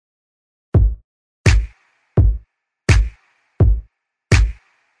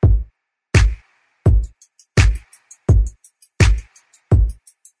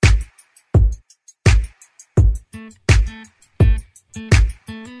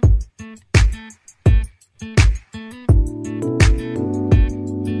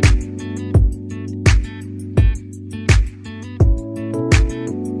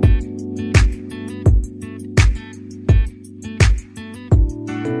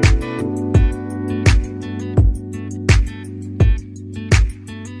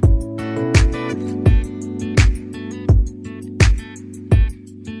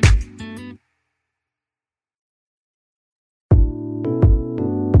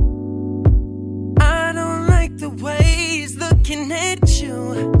looking at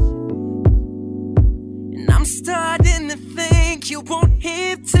you, and I'm starting to think you won't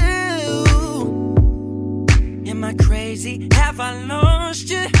have to. Am I crazy? Have I lost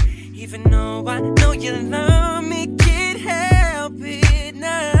you? Even though I know you love me, can't help it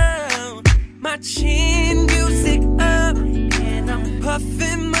now. My chin music up, and I'm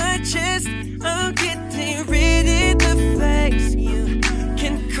puffing my chest. I'm getting ready to face you.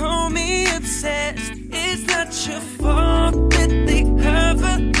 Can call me obsessed. It's not your fault that they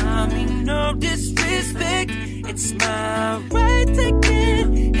cover. I mean, no disrespect. It's my right to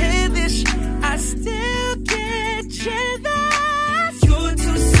get hellish. I still get jealous. You're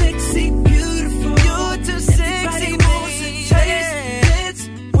too sexy, beautiful. You're too sexy, baby. That's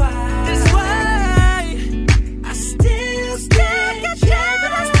why. That's why I still get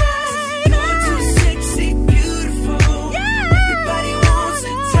jealous. You're too sexy, beautiful. Everybody wants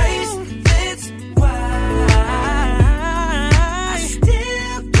a taste. That's why I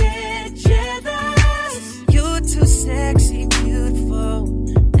still get jealous. You're too sexy, beautiful.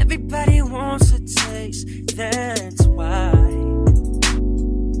 Everybody wants a taste. That's why.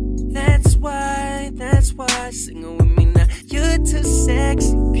 That's why. That's why. Sing it with me now. You're too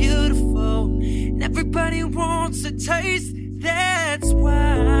sexy, beautiful. And everybody wants a taste. That's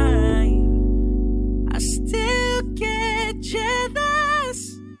why I still get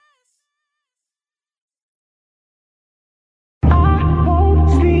jealous. I won't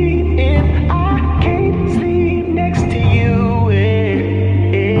sleep if I can't sleep next to you.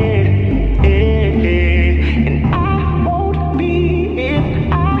 And I won't be if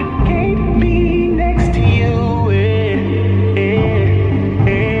I can't be next to you.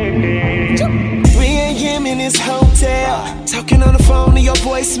 3 a.m. in this hotel, talking on the phone to your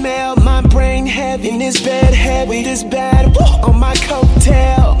voicemail. My brain heavy, in this bed heavy, this bad on my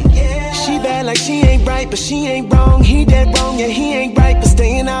coattail. She bad like she ain't right, but she ain't wrong. He dead wrong, yeah, he ain't right, but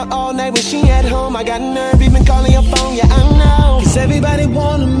staying out all night when she at home. I got a nerve even calling your phone, yeah, I know. Cause everybody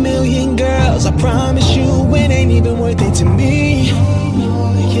want a million girls. I promise you it ain't even worth it to me.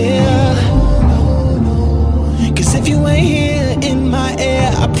 Yeah. Cause if you ain't here in my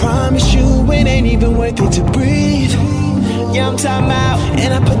air, I promise you it ain't even worth it to breathe. Yeah, I'm talking about,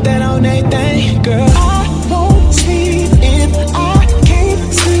 and I put that on everything, girl. I won't sleep if I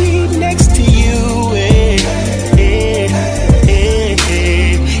can't sleep next to you.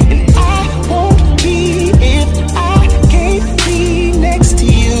 And I won't be if I can't be next to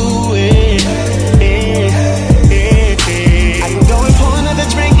you. I can go and pour another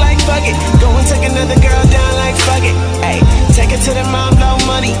drink like fuck it. Go and take another girl down like fuck it. Ay, take her to the mom, blow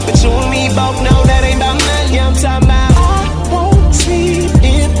money. But you and me both know that ain't about nothing. Yeah, I'm talking about. Sleep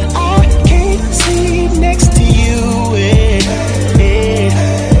if I can't sleep next to you.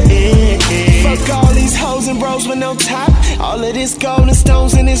 Fuck all these hoes and bros with no top. All of this gold and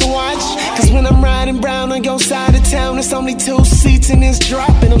stones in this watch. Cause when I'm riding brown on your side of town, there's only 2 seats in this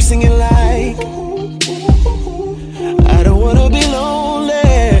drop. And I'm singing like, I don't wanna be lonely.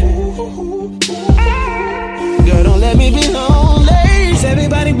 Girl, don't let me be lonely. Cause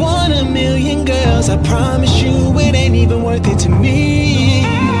everybody want a million girls. I promise you it ain't even worth it to me.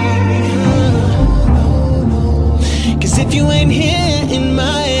 Cause if you ain't here in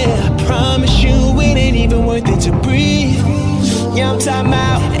my air, I promise you it ain't even worth it to breathe. Yeah, I'm talking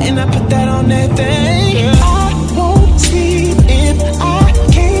about, and I put that on that thing. I won't sleep if I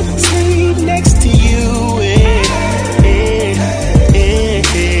can't sleep next to you.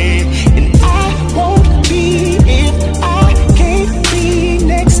 And I won't be if I can't be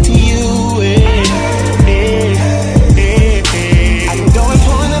next to you. I can go and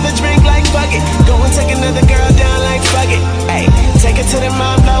pour another drink like fuck it. Go and take another girl down like fuck it. Ay, take her to the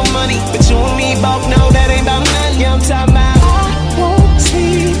mom, blow money. But you and me both know that ain't about nothing. Yeah, I'm talking about. I won't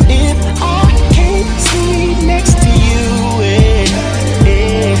sleep if I can't sleep next to you.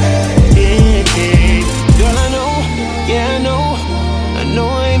 Girl, I know, yeah, I know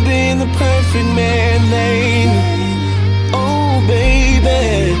I ain't been the perfect man lately. Oh,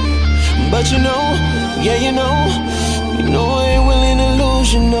 baby, but you know, yeah, you know I ain't willing to lose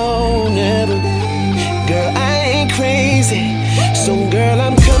you, no, never. Girl, I ain't crazy, so girl,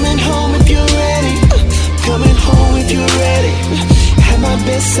 I'm coming home if you're ready. Coming home if you're ready. Have my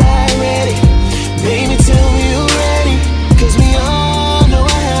best side ready. Baby, tell me you're ready. Cause we all know a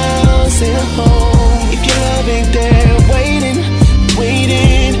house and a home. If your love ain't there, waiting.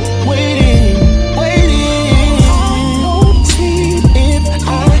 I won't sleep if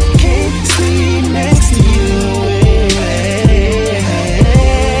I can't sleep next to you.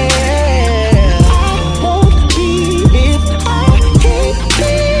 I won't be if I can't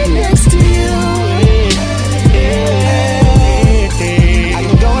be next to you.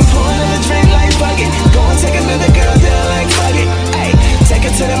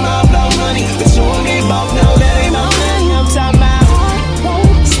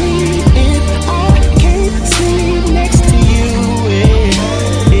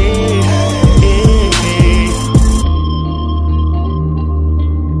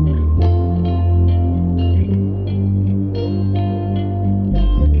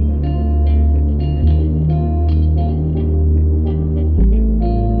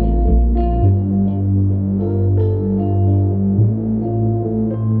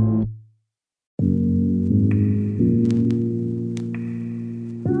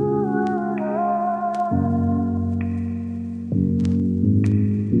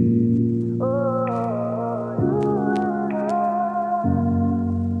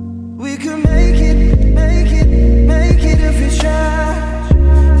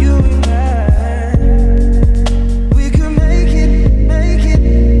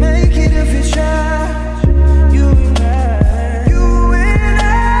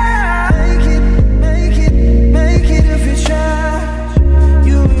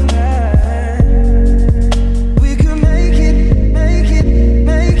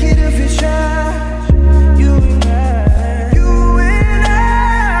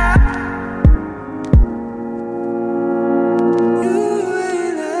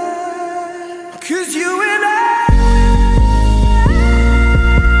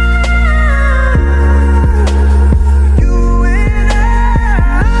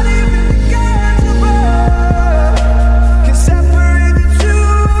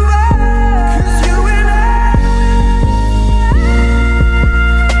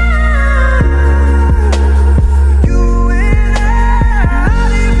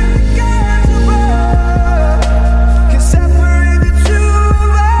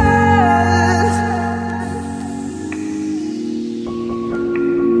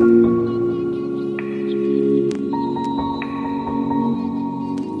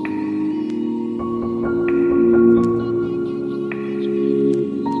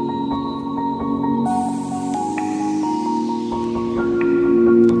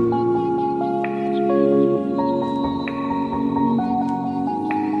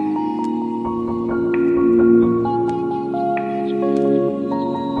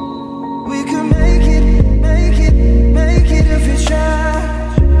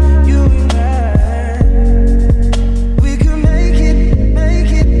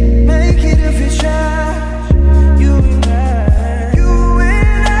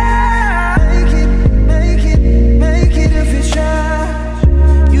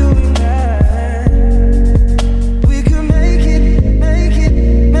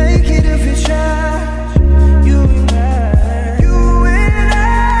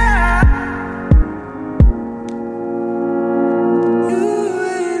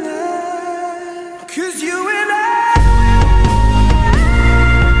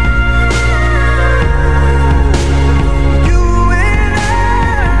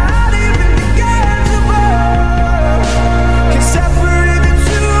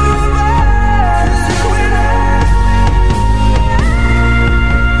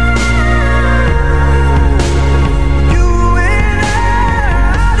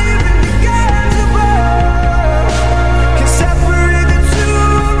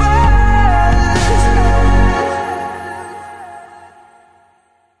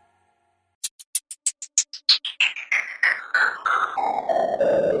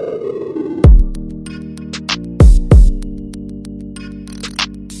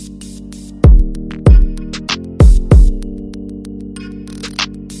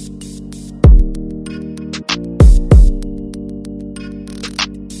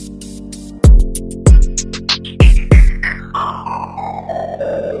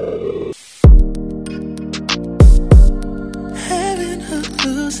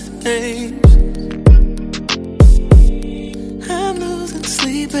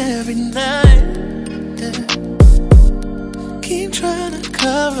 every night. Yeah. Keep trying to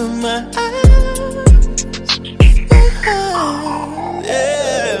cover my eyes.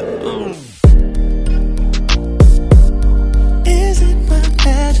 Yeah. Is it my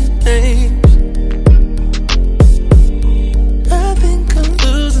imagination? I think I'm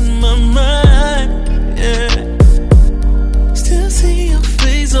losing my mind. Yeah. Still see your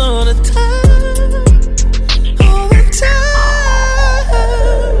face all the time. All the time.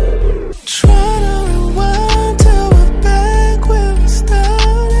 Try to rewind till we're back where we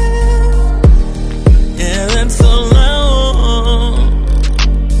started. Yeah, that's all I want.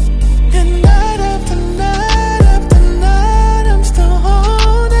 And night after night after night, I'm still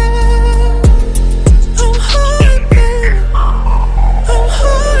holding. I'm haunted, baby. I'm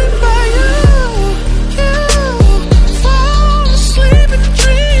haunted by you. You fall asleep and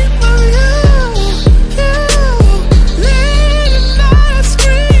dream of you. You late at night, I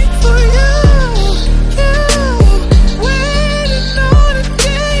scream for you. You waiting on a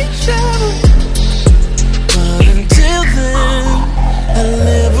deja vu. But until then, I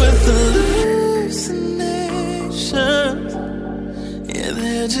live with hallucinations. Yeah,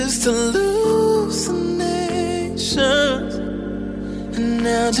 they're just hallucinations. And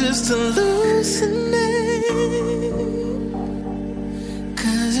now just hallucinate.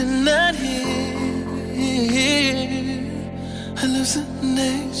 'Cause you're not here.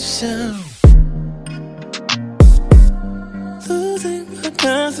 Hallucination. Losing my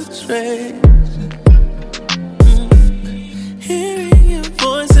concentration. Hearing your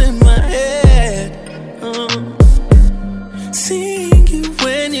voice in my head. Seeing you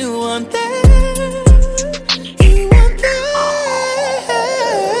when you want that. You want that.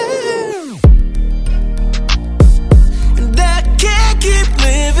 And I can't keep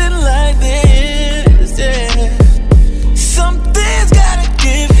living like this, yeah. Something's gotta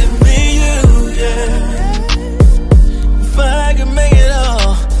give me you, yeah. If I can make it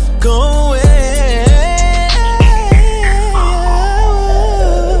all go away.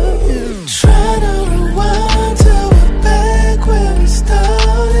 Try to rewind till we're back where we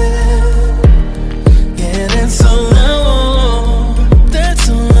started. Yeah, that's all I want. That's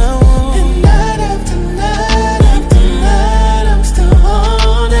all I want. And night after night after night, I'm still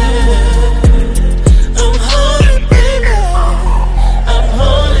haunted. I'm haunted, baby. I'm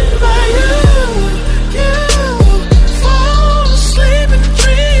haunted by you. You fall asleep and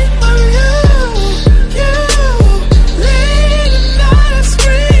dream of you. You late at night, I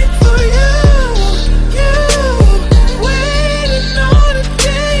scream for you. You waiting on a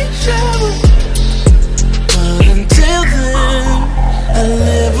deja vu. But until then, I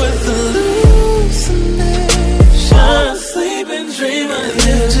live with hallucinations. I'm sleeping, dreaming,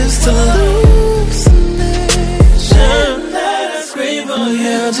 yeah, just hallucination. Night I scream for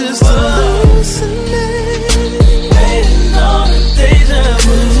you, just hallucinate. Waiting on a deja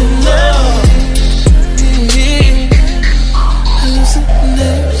vu, you know.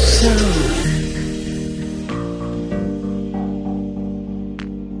 Hallucination.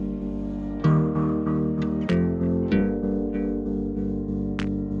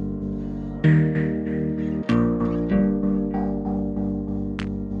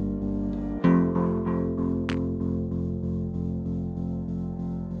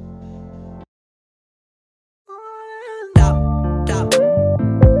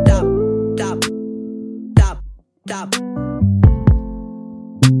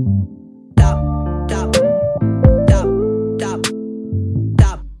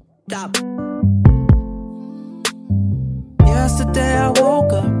 Yesterday I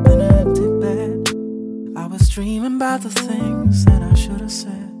woke up in an empty bed. I was dreaming about the things that I should have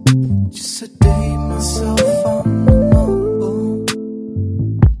said. Just sedate myself on the mobile.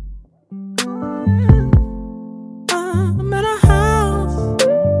 I'm at a house.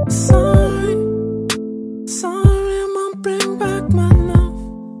 Sorry, I won't bring back my love.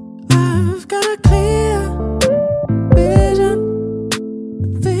 I've got a clear vision.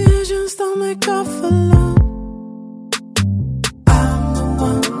 Visions don't make up for love. I'm the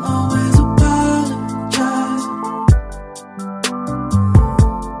one always apologize.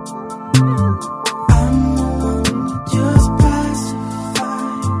 I'm the one that just pacify.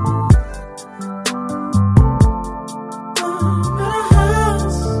 I'm at a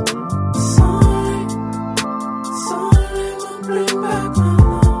house. Sorry, won't bring back my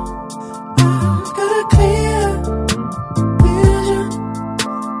love. I've got a clear vision.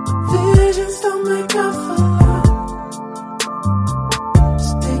 Visions don't make up for love.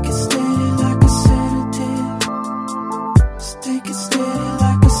 Just take it steady like a sedative. Just take it steady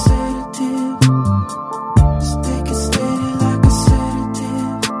like a sedative. Just take it steady like a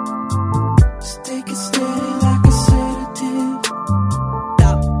sedative.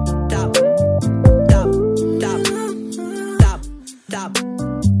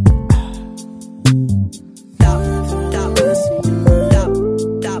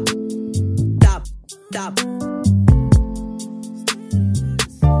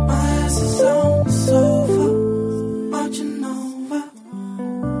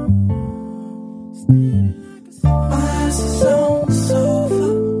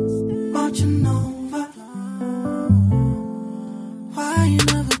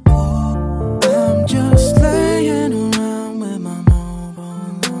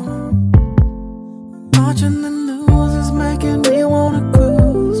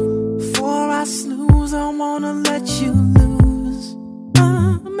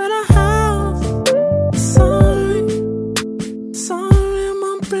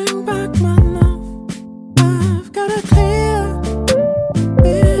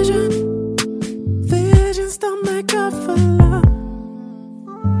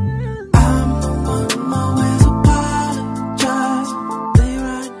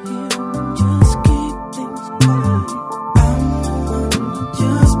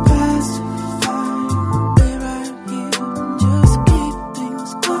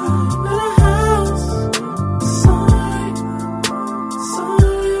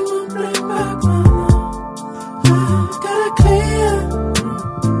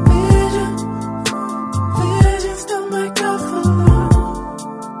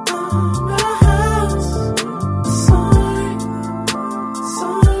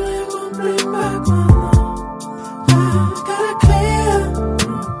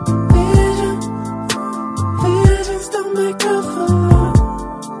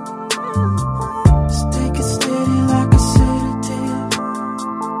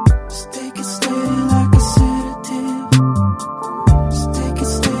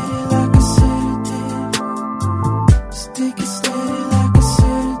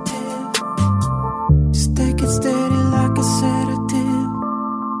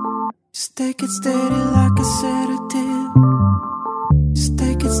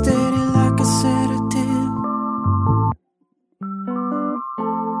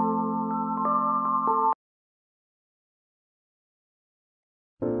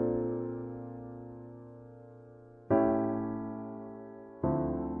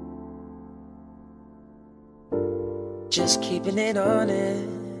 just keeping it honest.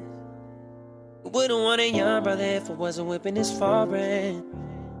 Wouldn't want a young brother if I wasn't whipping his foreign.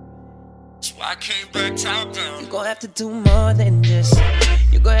 That's why I came back top down. You gon' have to do more than just.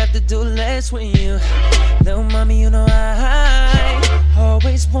 You gon' have to do less when you. Little mommy, you know I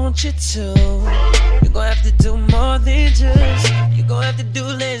always want you to. You gon' have to do more than just. You gon' have to do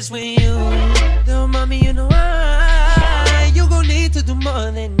less when you. Little mommy, you know you gon' need to do more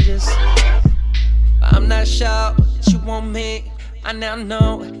than just. I'm not sure that you want me. I now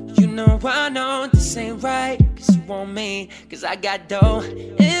know, you know I know this ain't right. Cause you want me, cause I got dough.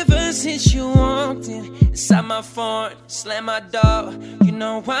 Ever since you walked in, inside my phone, slam my door. You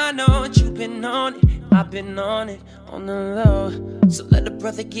know I know that you've been on it. I've been on it, on the low. So let a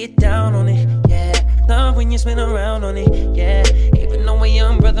brother get down on it, yeah. Love when you spin around on it, yeah. Even though a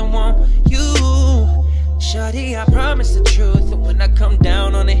young brother want you. Shawty, I promise the truth. And when I come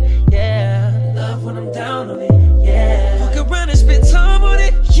down on it, yeah. Love when I'm down on it, yeah. Walk around and spend time on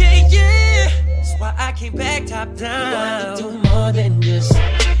it, yeah, yeah. That's why I came back top down. You gon' have to do more than just.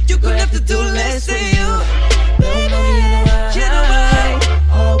 You gon' have to do less than you. Baby, you know I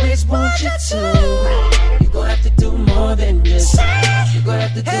always want you to. You gon' have to do more than just. You gon'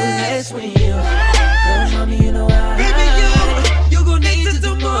 have to do less when you. Little mommy, you know I. Baby, you gon' need to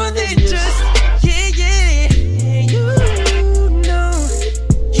do more than just.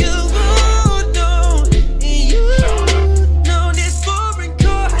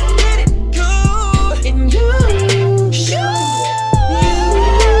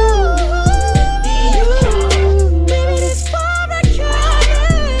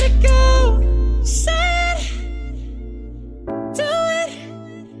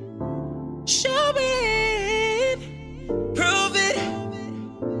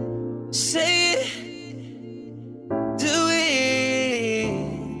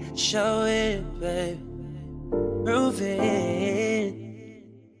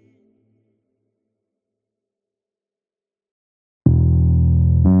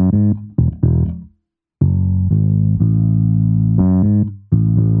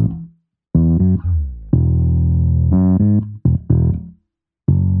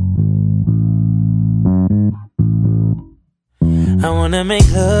 I wanna make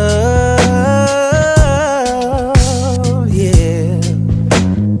love, yeah.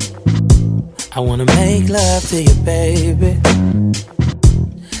 I wanna make love to you, baby.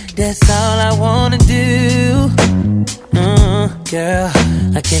 That's all I wanna do, girl.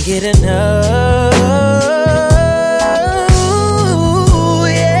 I can't get enough,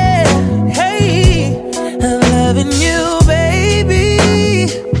 yeah. Hey, I'm loving you, baby.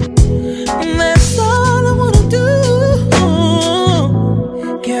 That's all I wanna do.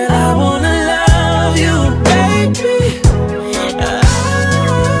 Girl, I wanna love you, baby.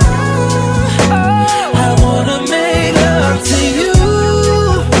 I wanna make love to you.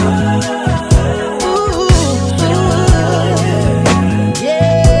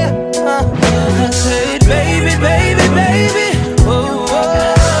 Yeah, I said, baby.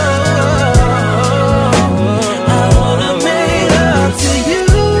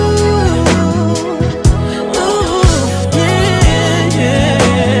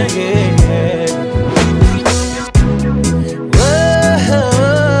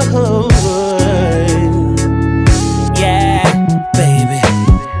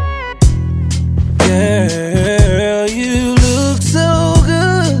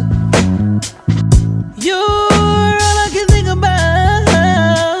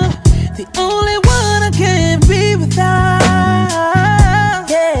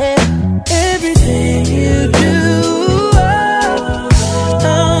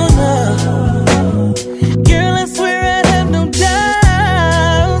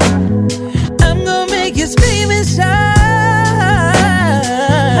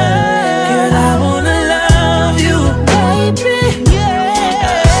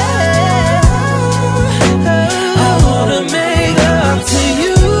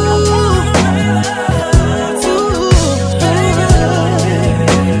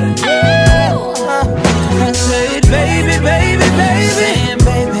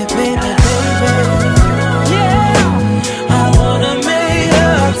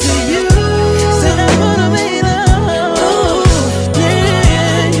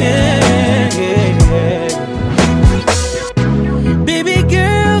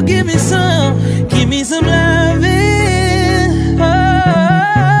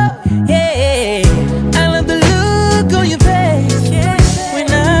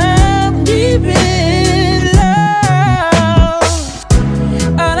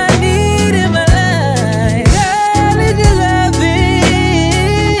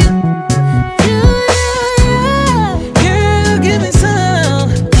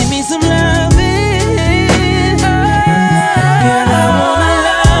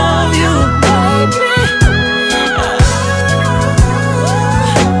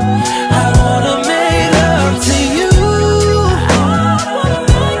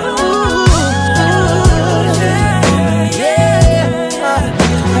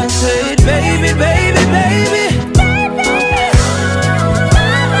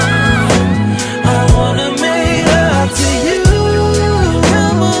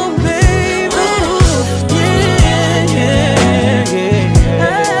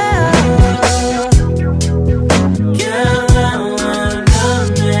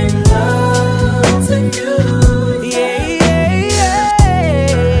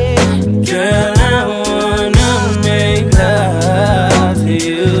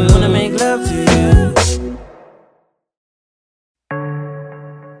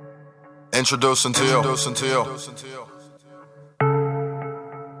 Introducing to you.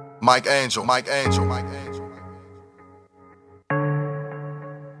 Mike Angel.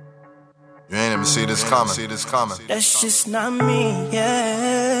 You ain't even see this coming. That's just not me,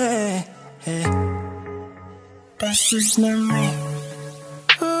 yeah. That's just not me.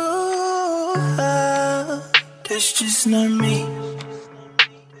 Ooh, that's just not me.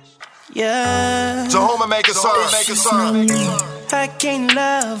 Yeah. Jehovah make it serve. I can't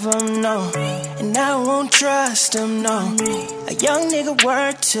love him, no. And I won't trust him, no. A young nigga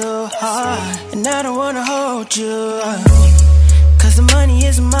work too hard, and I don't wanna hold you up. Cause the money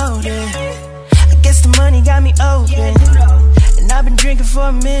is a motive. I guess the money got me open. And I've been drinking for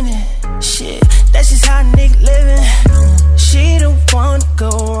a minute. Shit, that's just how a nigga living. She don't wanna go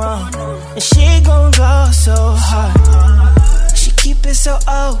wrong, and she gon' go so hard. She keep it so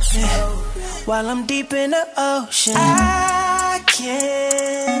open while I'm deep in the ocean. I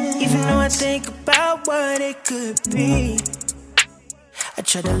can't, even though I think about what it could be. I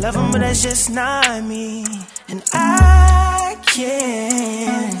try to love him, but that's just not me. And I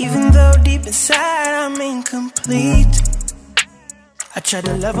can't, even though deep inside I'm incomplete. I try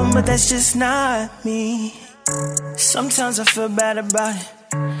to love him, but that's just not me. Sometimes I feel bad about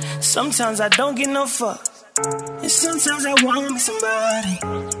it. Sometimes I don't get no fuck. And sometimes I want me somebody,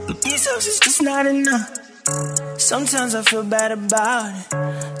 but these hoes is just not enough. Sometimes I feel bad about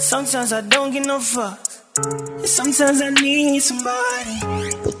it. Sometimes I don't get no fucks. And sometimes I need somebody,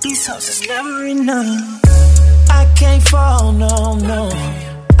 but these hoes is never enough. I can't fall, no.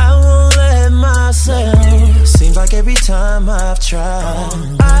 I won't let myself. Seems like every time I've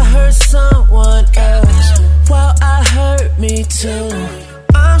tried, I hurt someone else while I hurt me too.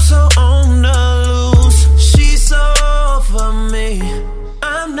 I'm so on the loose. She's so over me.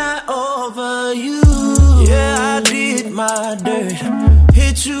 I'm not over you. Yeah, I did my dirt.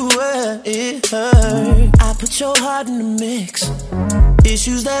 Hit you where it hurt. I put your heart in the mix.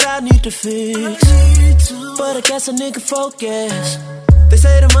 Issues that I need to fix. But I guess a nigga focus. They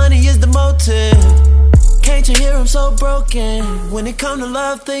say the money is the motive. Can't you hear I'm so broken? When it come to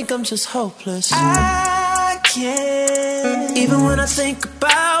love, think I'm just hopeless. I can't, even when I think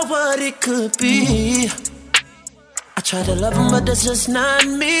about what it could be. I try to love him, but that's just not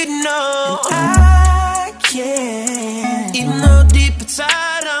me, no. And I can't, even though deep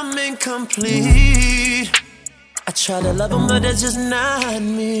inside I'm incomplete. I try to love him, but that's just not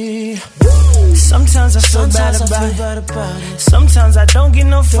me. Sometimes I feel bad about it. Sometimes I don't get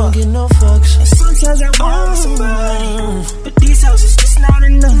no fucks. And sometimes I want somebody, but these hoes is just not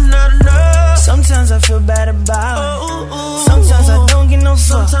enough. Sometimes I feel bad about it. Sometimes I don't get no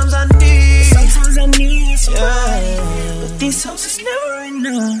fucks. Sometimes I need somebody, but these hoes is never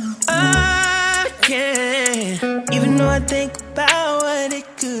enough. I can't, even though I think about what it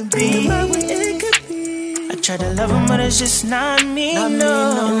could be. I try to love him, but it's just not me.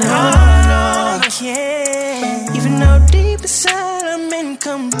 No, I can't, even though deep inside I'm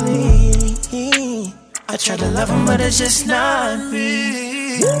incomplete. I try to love him, but it's just not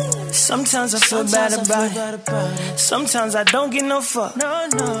me. Sometimes I feel bad about it. Sometimes I don't get no fuck.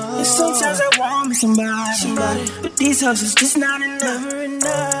 And sometimes I want me somebody, but these hoes is just not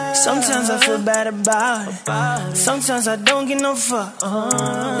enough. Sometimes I feel bad about it. Sometimes I don't get no fuck.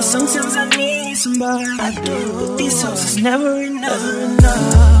 And sometimes I need somebody, I do, but these hoes is never enough.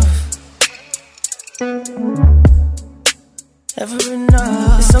 Never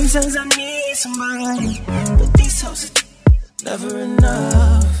enough. And sometimes I need somebody, but these hoes is never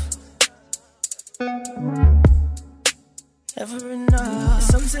enough. Never enough.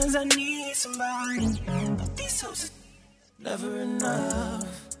 Sometimes I need somebody, but these hoes is never enough.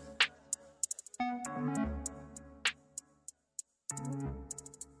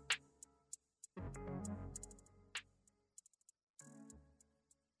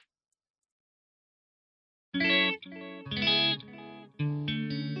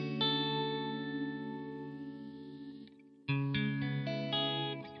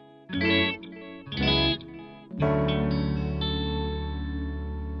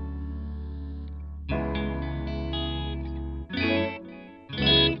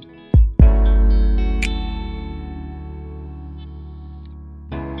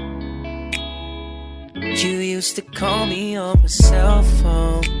 You used to call me on my cell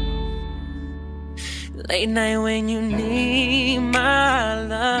phone late night when you need my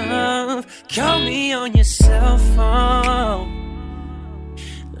love. Call me on your cell phone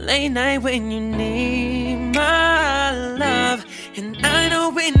late night when you need my love. And I know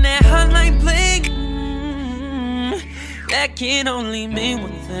when that hotline bling, that can only mean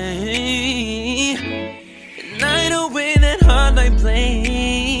one thing. And I know when that hotline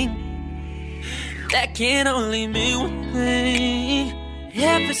bling, that can only mean one thing.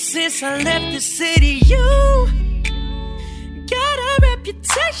 Ever since I left the city, you got a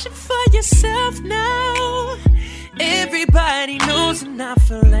reputation for yourself now. Everybody knows and I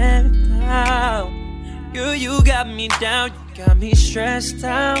feel left out. Girl, you got me down, you got me stressed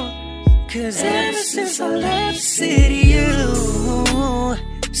out. Cause ever since I left the city, you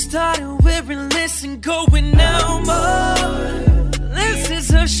started wearing less and going out more. Less is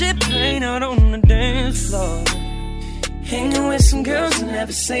her shit playing out on the dance floor. Hanging with some girls I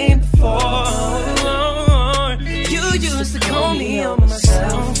never seen before. You used to call me on my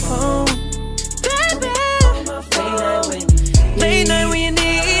cell phone, baby. Late night when you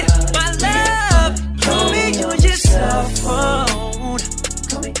need my love, call me on your cell phone.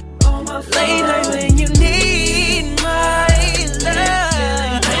 Late night when you need my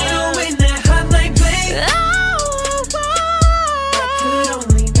love, when that hotline bling. That could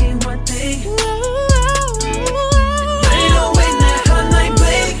only mean one thing. I know when that hotline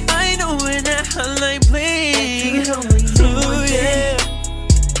bling. I know when that hotline bling. That could only mean one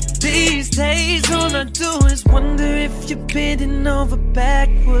thing. These days all I do is wonder if you're bending over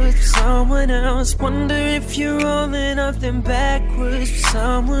backwards for someone else. Wonder if you're rolling up them backwards for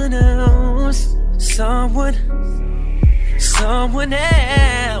someone else. Someone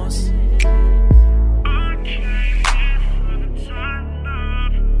else.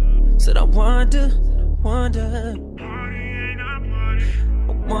 Said I wonder.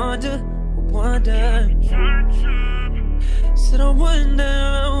 Said I wonder.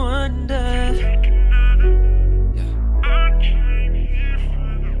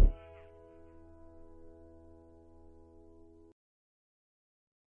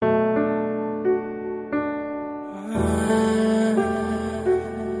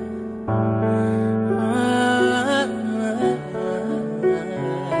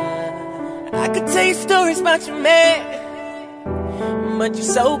 I could tell you stories about your man, but you're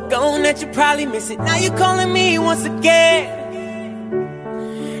so gone that you probably miss it. Now you're calling me once again,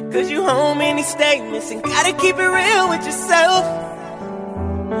 cause you home and he stay missing. Gotta keep it real with yourself.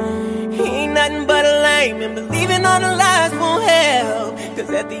 He ain't nothing but a lame, and believing all the lies won't help. Cause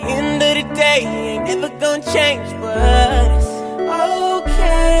at the end of the day, he ain't never gonna change. But it's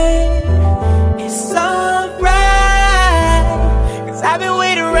okay, it's alright, cause I've been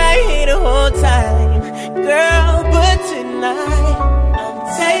waiting right here the whole time, girl. But tonight I'm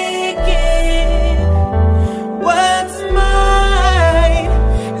taking what's mine,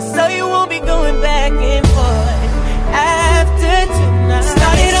 so you won't be going back and forth after tonight.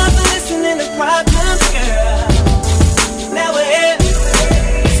 Started off listening to problems, girl. Now we're here.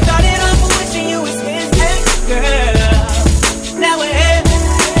 Started off wishing you was his ex, girl. Now we're here.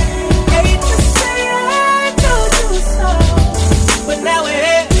 Hate to say I told you so, but now we're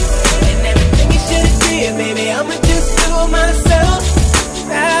here. And everything you should have did, baby, I'ma just do it myself.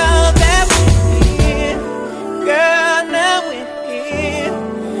 Now that we're here, girl, now we're here.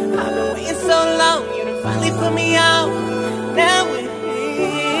 I've been waiting so long, you done finally put me out. Now we're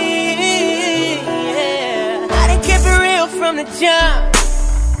here, yeah. I done kept it real from the jump,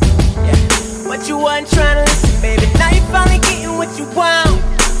 yeah. But you wasn't trying to listen, baby. Now you finally getting what you want.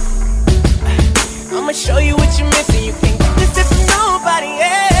 I'ma show you what you're missing. You can't get this from nobody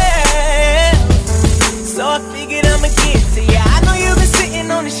else. So I figured I'ma get to you. I know you've been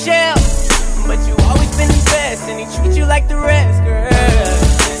sitting on the shelf, but you always been the best, and he treat you like the rest, girl.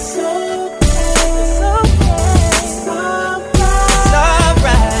 It's okay, it's okay, it's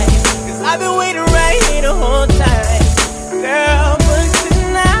alright, cause I've been waiting right here the whole time, girl. But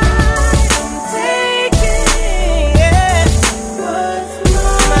tonight I'm taking what's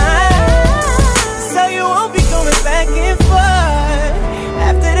mine, so you won't be going back and forth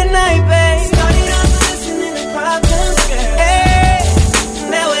after the night, babe. Started off listening to problems, girl. Hey,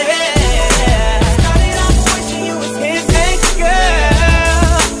 now we're here. Started off wishing you was his ex,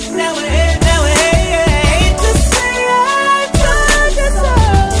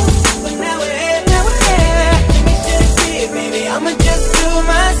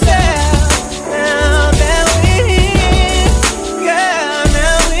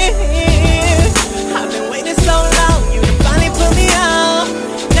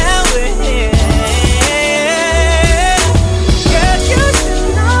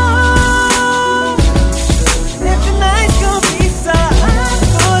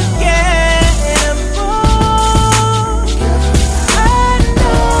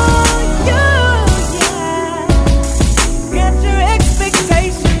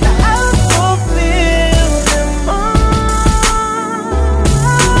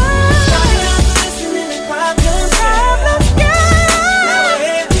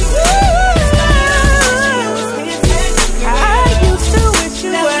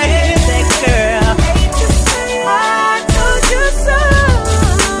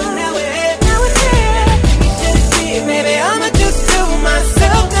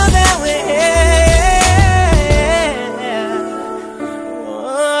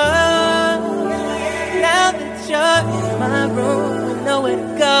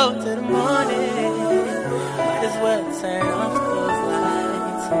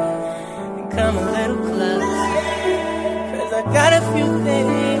 come a little close, 'cause I got a few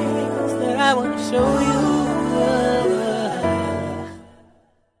things that I wanna show you.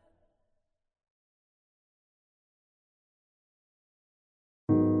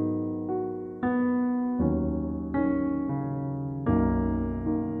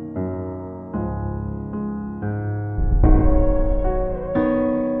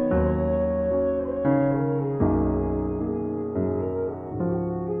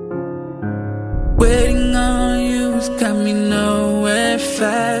 Waiting on you's got me nowhere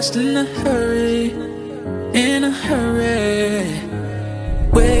fast, in a hurry, in a hurry.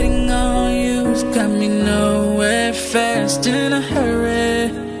 Waiting on you's got me nowhere fast, in a hurry,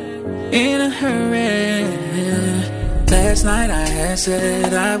 in a hurry. Last night I had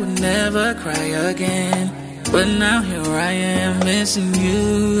said I would never cry again, but now here I am missing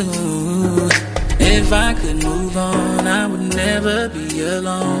you. If I could move on, I would never be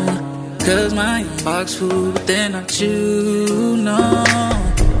alone, 'cause my inbox full, but they're not you, no.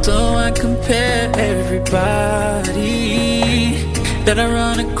 So I compare everybody that I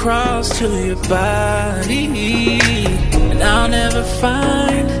run across to your body, and I'll never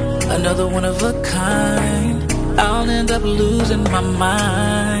find another one of a kind. I'll end up losing my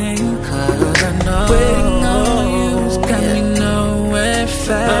mind, 'cause I know waiting on you's got me nowhere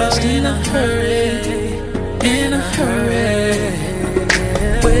fast, in a hurry, in a hurry.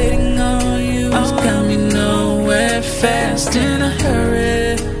 Waiting on you's got me nowhere fast, in a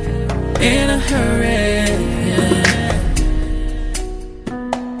hurry, in a hurry.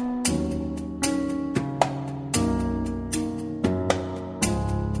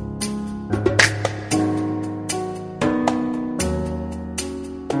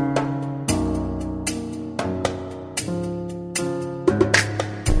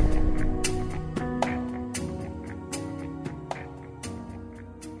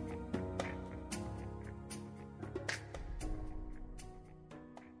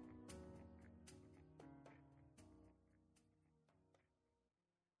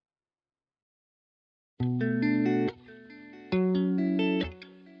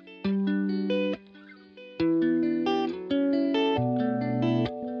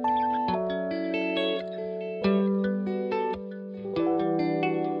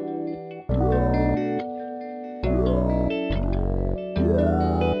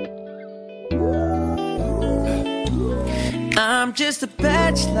 I'm just a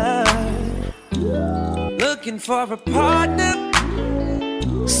bachelor, looking for a partner,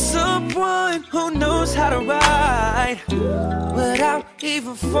 someone who knows how to ride without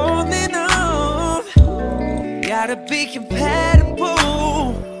even falling off. Gotta be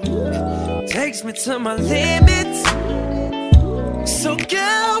compatible, takes me to my limits. So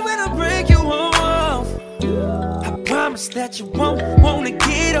girl, when I break you off, I promise that you won't wanna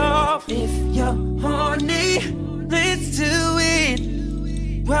get off. If you're horny, let's do it.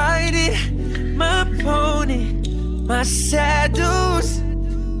 Ride it, my pony, my saddle's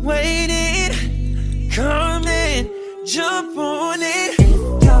waiting. Come and jump on it.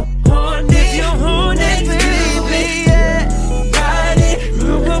 If you're horny, baby, yeah. Ride it,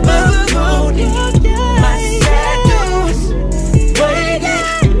 my pony, my saddle's waiting.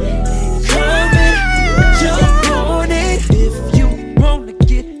 Come and jump on it. If you wanna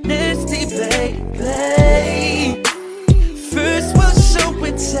get nasty, baby, first we'll show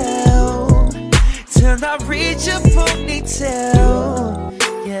and tell, till I reach your ponytail.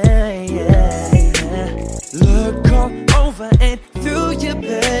 Yeah, yeah, yeah. Look all over and through you,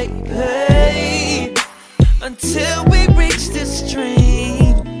 baby, until we reach the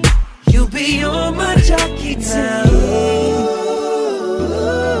stream. You'll be on my jockey team.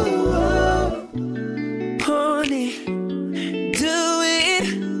 Pony, do it,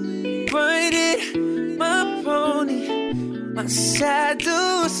 ride it, my pony, my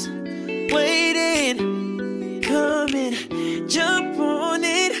saddle's waiting. Come and jump on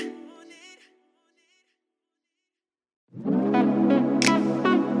it.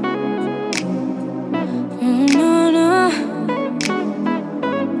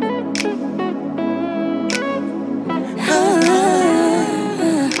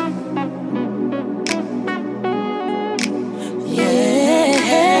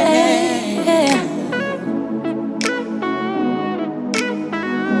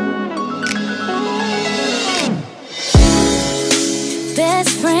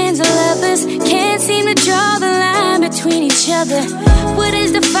 What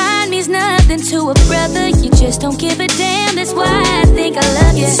is defined means nothing to a brother. You just don't give a damn, that's why I think I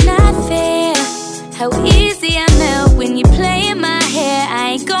love you. It's not fair how easy I melt when you play in my hair.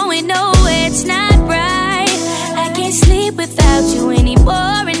 I ain't going nowhere, it's not right. I can't sleep without you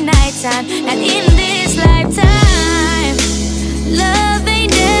anymore at night. time, not in this lifetime. Love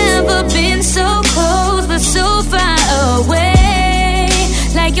ain't never been so close, but so far away.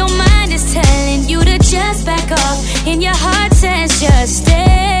 Like your mind is telling you to just back off, and your heart says just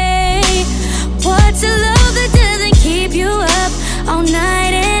stay. What's a love that doesn't keep you up all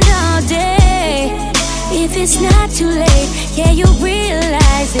night and all day? If it's not too late, yeah, you'll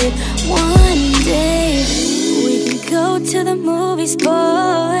realize it one day. We can go to the movies,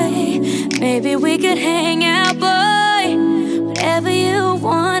 boy. Maybe we could hang out, boy. Whatever you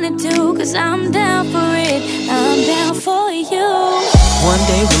wanna do, cause I'm down for it, I'm down for you. One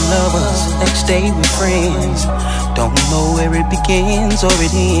day we're lovers, next day we're friends. Don't know where it begins or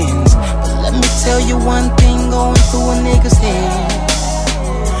it ends, but let me tell you one thing going through a nigga's head.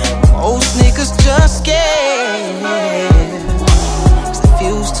 Most niggas just scared, 'cause it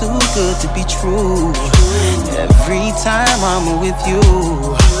feels too good to be true. Every time I'm with you,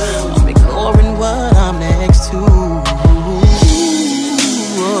 I'm ignoring what I'm next to.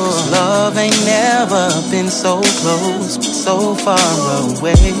 'Cause love ain't never been so close, but so far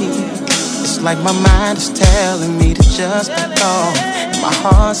away. It's like my mind is telling me to just back off, and my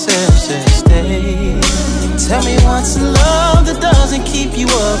heart says just stay. Tell me what's love that doesn't keep you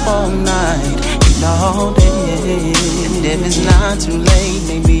up all night and all day. And if it's not too late,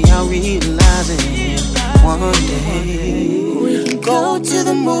 maybe I'll realize it one day. We can go to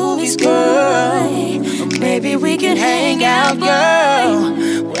the movies, girl. Maybe we could hang out, girl.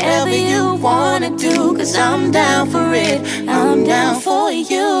 Whatever you wanna do, cause I'm down for it, I'm down for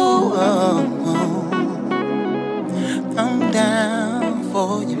you. I'm down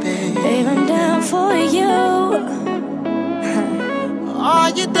for you, babe. Babe, I'm down for you. Are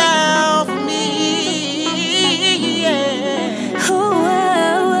you down for me? Yeah. Ooh,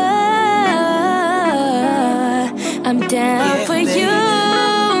 I'm down for you.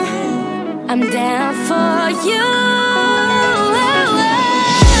 I'm down for you.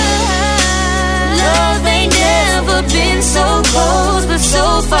 Love ain't never been so close, but so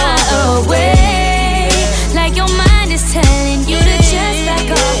far away. Like your mind is telling you to just back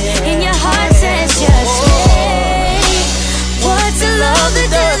off, and your heart says just stay. What's a love that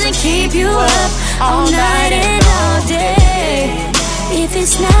doesn't keep you up all night and all day? If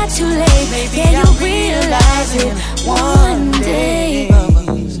it's not too late, yeah, you'll realize it one day.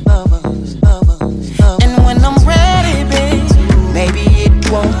 And when I'm ready, babe, maybe it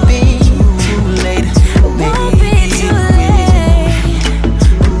won't be too late. Won't be too late.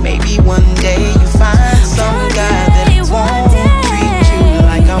 Maybe one day you find some guy that won't treat you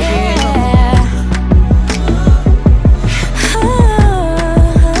like I will.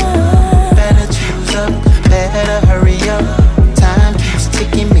 Better choose up, better hurry up. Time keeps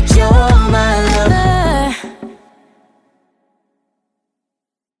ticking, make sure my love.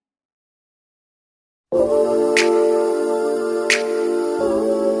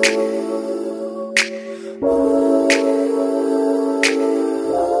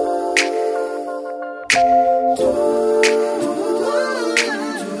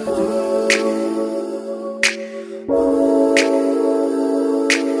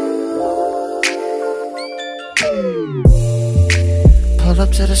 Pull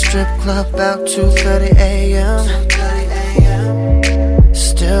up to the strip club about 2:30 a.m.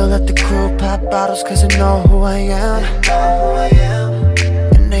 Still let the crew pop bottles cause they know who I am.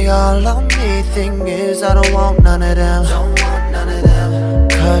 And they all on me, thing is I don't want none of them.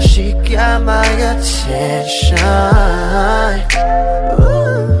 Cause she got my attention.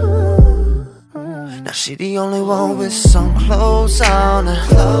 Ooh. Now she the only one with some clothes on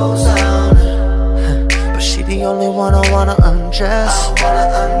her. She the only one I wanna undress.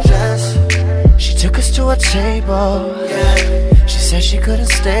 She took us to a table. She said she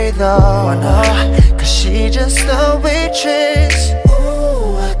couldn't stay though. I know, cause she just a waitress.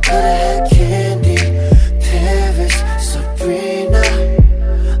 Ooh, I could've had Candy, Paris, Sabrina.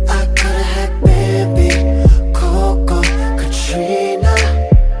 I could've had Bambi, Coco, Katrina.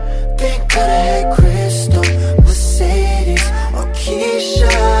 Then could've had Crystal, Mercedes, or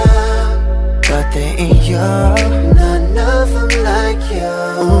Keisha. But they ain't you, none of them like you.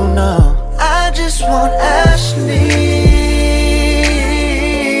 Oh no, I just want Ashley.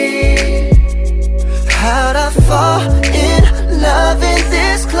 How'd I fall in love in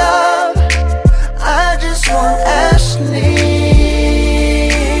this club? I just want Ashley.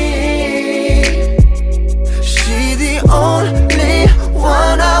 She the only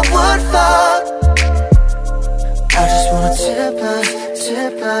one I would fuck. I just wanna tip her,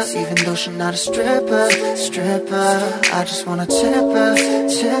 even though she's not a stripper. I just wanna tip her,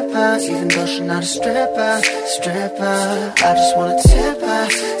 even though she's not a stripper. I just wanna tip her,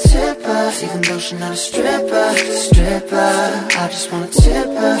 strippers, even though she's not a stripper. Stripper, I just wanna tip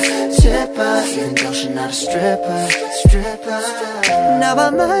her, even though she's not a stripper. Stripper. Now I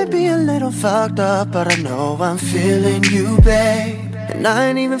might be a little fucked up, but I know I'm feeling you, babe. And I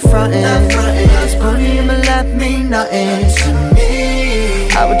ain't even frontin', this booty in my lap mean nothing to me.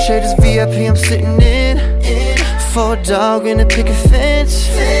 I would trade this VIP I'm sitting in for a dog in a picket fence.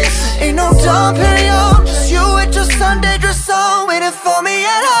 Ain't no Dom Perignon, just you with your Sunday dress on, waiting for me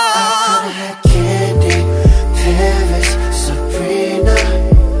at home. I could've had Candy, Paris, Sabrina.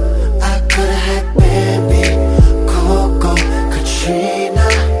 I could've had Bambi, Coco, Katrina.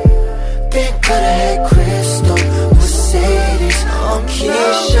 Then could've had Crystal, Mercedes,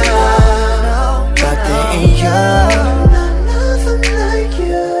 Keisha. But they ain't young, nothing like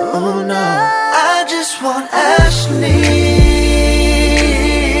you. Oh no, I just want Ashley.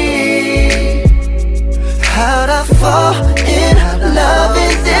 How'd I fall in love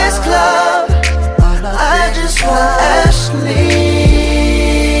in this club? I just want Ashley.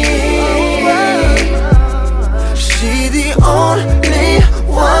 She the only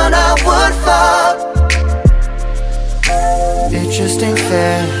one I would fuck. It just ain't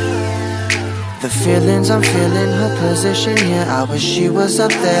fair. The feelings I'm feeling, her position here, I wish she was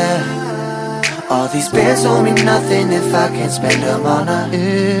up there. All these bands don't mean nothing if I can't spend them on her.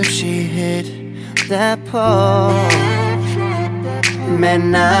 If she hit that pole,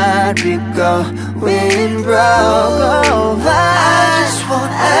 man, I'd be going broke. I just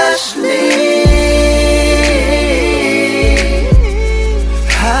want Ashley.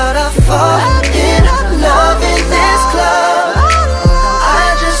 How'd I fall in love in this club? I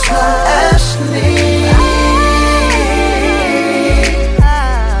just want Ashley.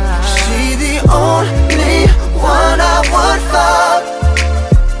 She the only one I would fuck.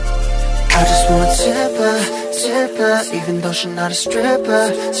 I just wanna tip her, even though she's not a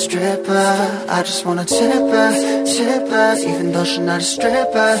stripper. I just wanna tip her, even though she's not a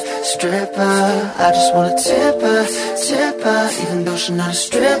stripper. I just wanna tip her, even though she's not a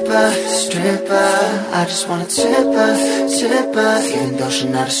stripper. I just wanna tip her, even though she's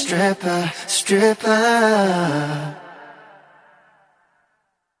not a stripper.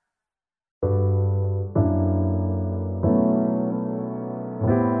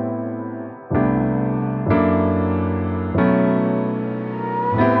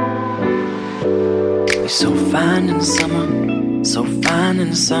 So fine in the summer, so fine in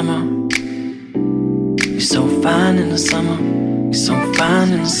the summer. You're so fine in the summer, you're so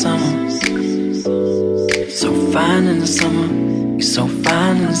fine in the summer. So fine in the summer, you're so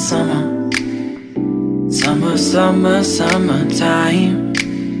fine in the summer. Summer, summer, summertime.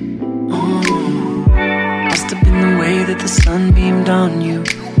 Must have been the way that the sun beamed on you.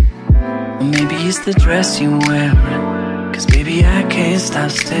 Or maybe it's the dress you're wearing, 'cause baby I can't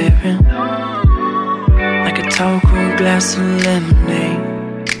stop staring. Like a tall cool glass of lemonade,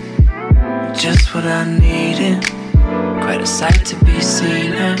 just what I needed. Quite a sight to be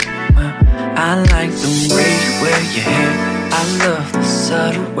seen at. Well, I like the way you wear your hair, I love the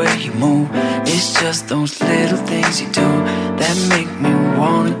subtle way you move. It's just those little things you do that make me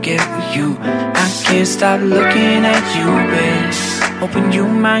wanna get with you. I can't stop looking at you, babe, hoping you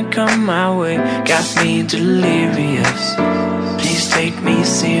might come my way. Got me delirious, please take me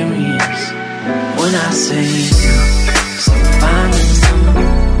serious when I say so fine in the summer,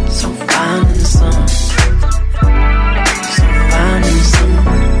 so fine in the summer. So fine in the summer,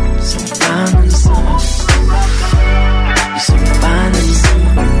 so fine in the summer. You're so fine in the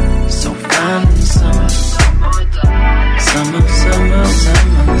summer, so fine in the summer. Summer, summer,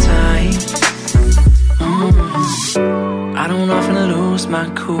 summertime. I don't often lose my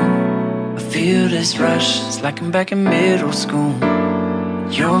cool. I feel this rush, it's like I'm back in middle school.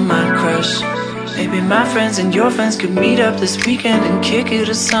 You're my crush. Maybe my friends and your friends could meet up this weekend and kick it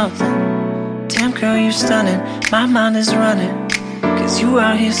or something. Damn girl, you stunning, my mind is running, 'cause you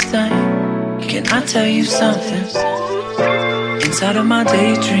out here stunning. Can I tell you something? Inside of my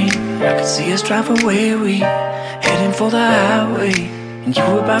daydream, I could see us drive away, we heading for the highway. And you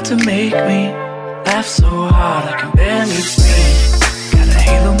were about to make me laugh so hard I can barely breathe. Got a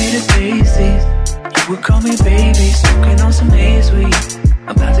halo made of daisies, you would call me baby, smoking on some haze weed.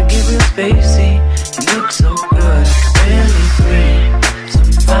 About to get real spacey. You look so good, I can barely breathe. So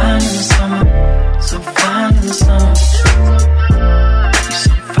fine in the summer, so fine in the summer. You're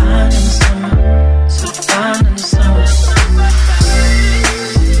so fine in the summer, so fine in the summer.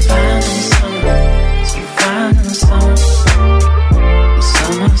 So fine in the summer, so fine in the summer.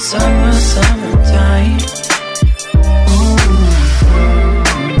 Summer, summer, summertime.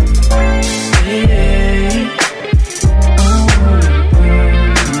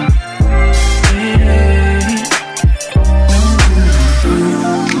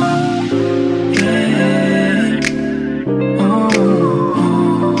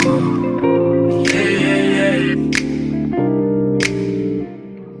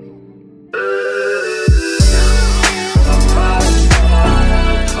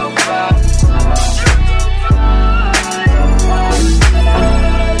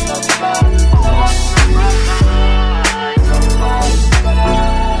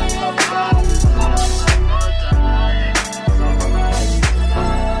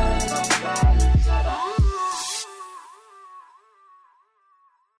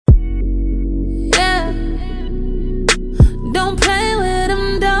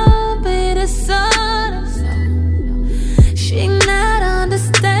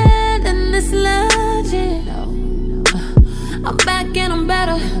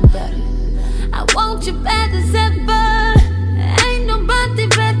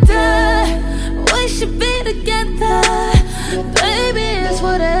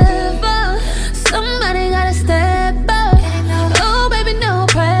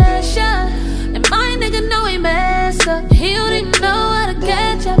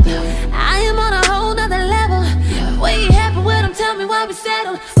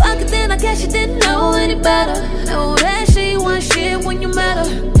 settled. Fuck it, then I guess you didn't know any better. Know that she want shit when you met her.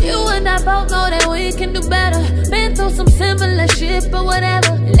 You and I both know that we can do better. Been through some similar shit, but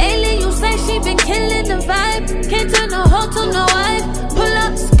whatever. Lately you say she been killing the vibe. Can't turn a hoe to no wife. Pull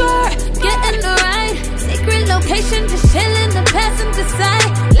up skirt, get in the ride. Secret location, just chillin' the passenger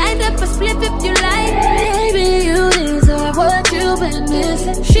side. Light up a split if you like. Baby, you deserve what you've been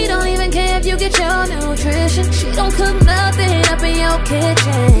missing. She don't even care if you get your nutrition. She don't cook nothing up in your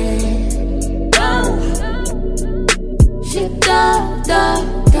kitchen. Go. She go.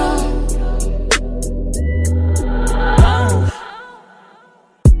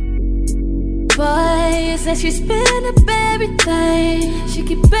 Boy, you said she spend up everything. She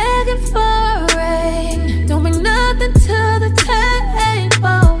keep begging for a ring. Don't bring nothing to the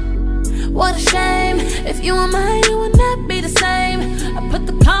table. What a shame. If you were mine, you would not be the same. I put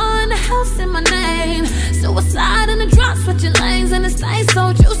the car and the house in my name. Suicide in the drop, switching lanes. And it's nice,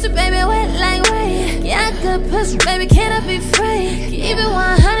 so juicy, baby, wet like rain. Yeah, good pussy, baby, can I be free? Keep it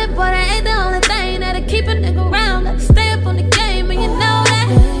 100, boy, that ain't the only thing that'll keep a nigga around. That'll stay up on the game, and you know that.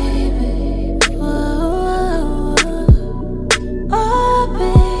 Baby, oh,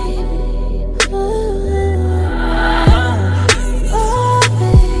 baby.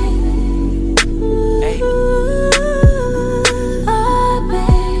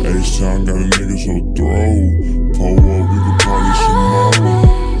 Got a nigga so throw. Pull up, we can party some more.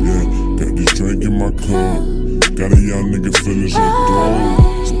 Yeah, got this drink in my cup. Got a young nigga feeling so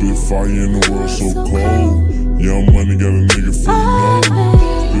throw. Spit fire in the world so cold. Young money got a nigga feeling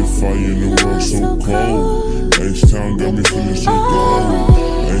low. Spit fire in the world so cold. H-Town got me feeling so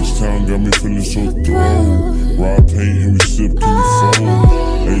throw. H-Town got me feeling so throw. Raw paint and we sip to the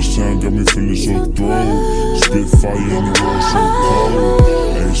phone. H-Town got me feeling so throw. Spit fire in the world so cold.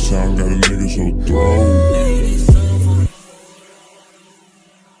 H-Town got a nigga so throw.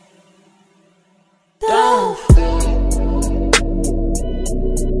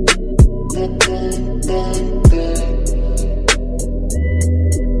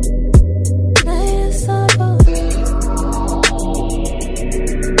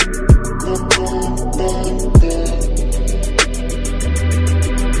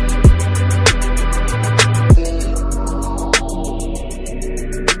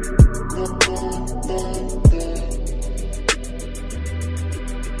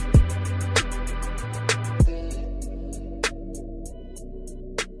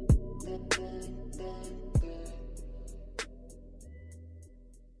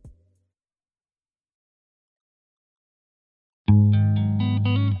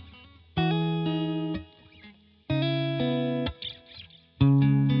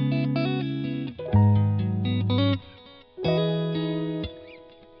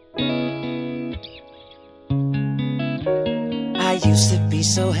 I used to be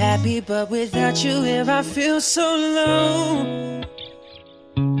so happy, but without you here I feel so low.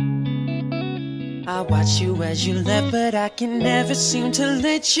 I watch you as you left, but I can never seem to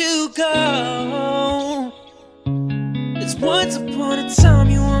let you go. It's once upon a time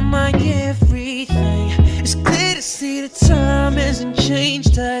you were my everything. It's clear to see the time hasn't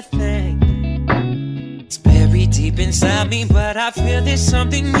changed a thing. It's buried deep inside me, but I feel there's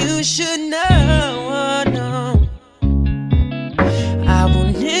something you should know. No. I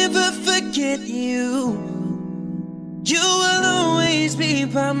will never forget you. You will always be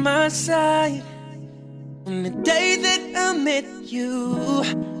by my side. From the day that I met you,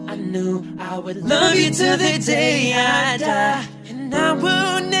 I knew I would love you till the day I die. And I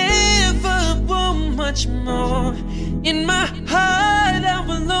will never want much more. In my heart I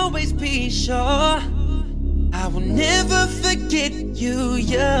will always be sure I will never forget you,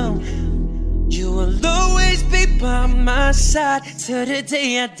 yo. You will always be by my side till the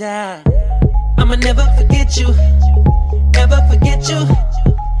day I die. I'ma never forget you, never forget you,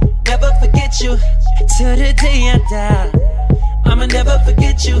 never forget you till the day I die. I'ma never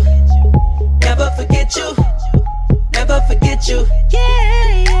forget you, never forget you, never forget you.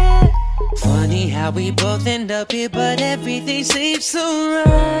 Yeah, yeah. Funny how we both end up here, but everything seems so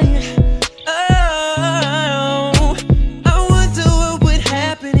right. Oh, I wonder what would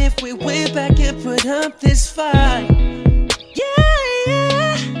happen if we went back and put up this fight. Yeah,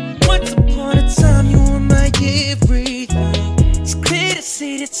 yeah. Once upon a time you were my everything. It's clear to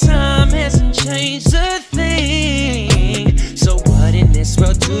see that time hasn't changed a thing. So what in this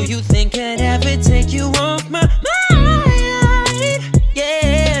world do you think could ever take you off my mind?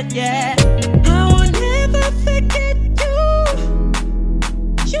 Yeah, yeah. I will never forget you.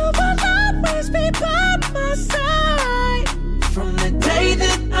 You will always be by my side. From the day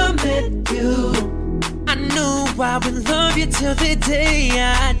that I met you, I knew you. I will love you till the day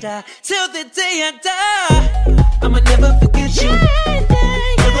I die. Till the day I die. I'ma never forget you.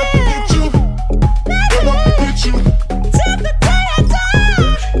 Never forget you. Never forget you. Till the day I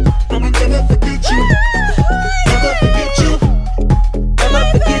die. I'ma never forget you. Never forget you. Never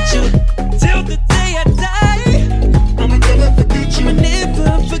forget you. Till the day I die. I'ma never forget you. I'ma never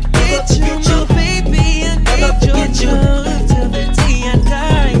forget you, my baby. I need your love till the day I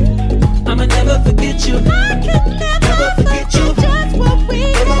die. I'ma never forget you. I can never forget you. Just what we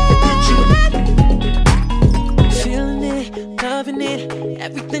never forget you. Feeling it, loving it,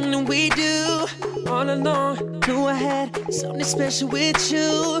 everything that we do. All along, knew I had something special with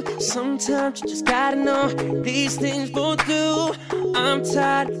you. Sometimes you just gotta know these things will do. I'm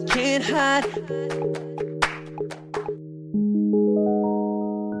tired, can't hide.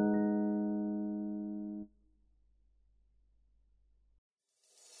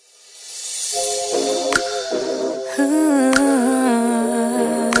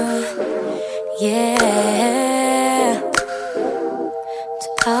 Yeah.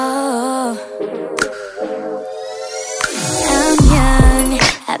 Oh, I'm young,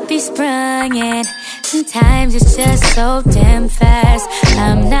 happy sprung, and sometimes it's just so damn fast.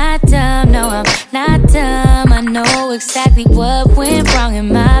 I'm not dumb, no, I'm not dumb. I know exactly what went wrong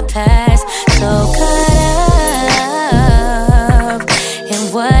in my past. So caught up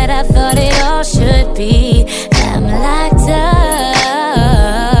in what I thought it all should be. I'm locked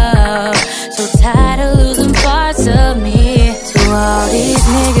up, so tired of losing parts of me to all these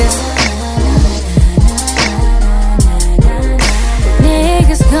niggas.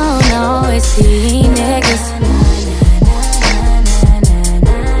 Niggas gon' always be niggas.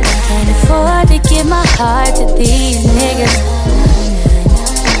 Can't afford to give my heart to these niggas.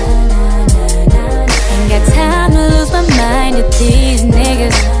 Ain't got time to lose my mind to these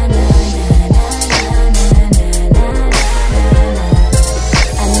niggas.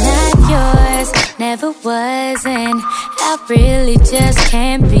 Never was, and I really just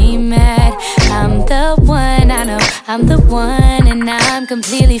can't be mad. I'm the one, I know I'm the one, and I'm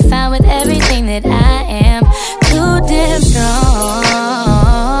completely fine with everything that I am. Too damn strong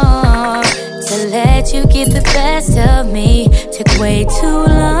to let you get the best of me. Took way too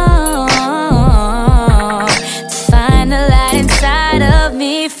long to find the light inside of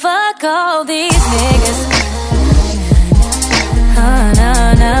me. Fuck all these niggas. Oh,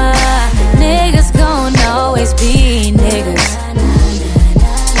 no, no. Niggas gon' always be niggas.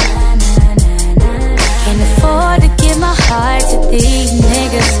 Can't afford to give my heart to these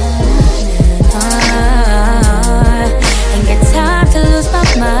niggas. Ain't got time to lose my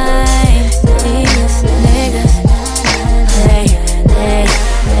mind to these niggas. Hey, hey,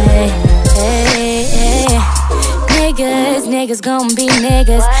 hey, hey, hey. Niggas gon' be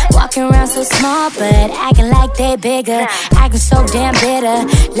niggas. Walking around so small, but acting like they bigger. Acting so damn bitter,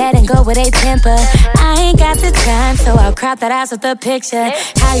 letting go with they temper. I ain't got the time, so I'll crop that ass with the picture.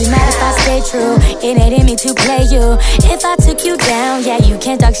 How you mad if I stay true? It ain't in me to play you. If I took you down, yeah, you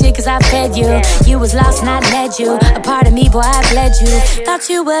can't talk shit cause I fed you. You was lost and I led you. A part of me, boy, I bled you. Thought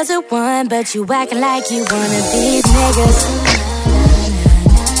you was a one, but you acting like you one of these niggas.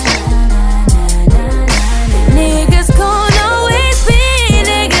 Niggas gon' always be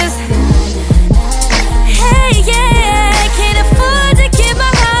niggas. Hey, yeah, can't afford to give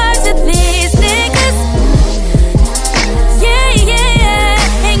my heart to these niggas. Yeah,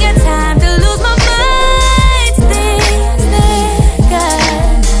 yeah, ain't got time to lose my mind to these niggas.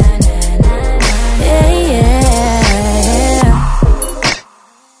 Yeah, yeah.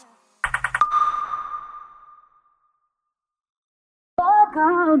 Fuck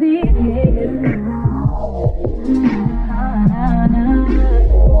all these niggas.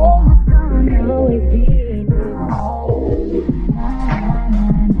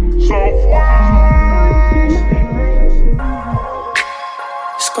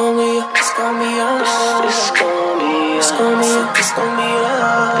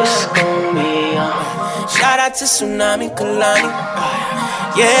 Shout out to Tsunami Kalani.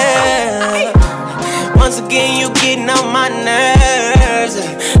 Yeah. Once again, you getting on my nerves.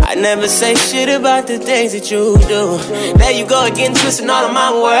 I never say shit about the things that you do. There you go again, twisting all of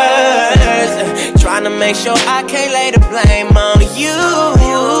my words. Trying to make sure I can't lay the blame on you.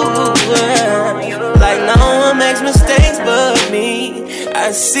 Like no one makes mistakes but me.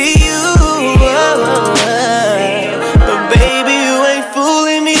 I see you. But baby, you ain't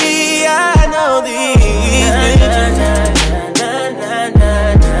fooling me. I know these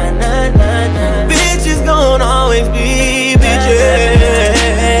bitches gon' always be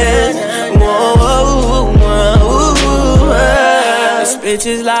bitches. Whoa, whoa, whoa.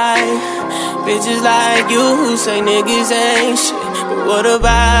 Bitches like you who say niggas ain't shit. But what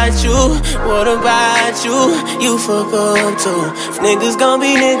about you? What about you? You fuck up too. If niggas gon'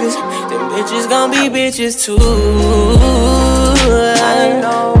 be niggas, then bitches gon' be bitches too. I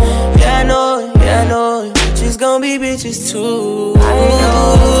know, yeah I know, yeah I know. Bitches gon' be bitches too. I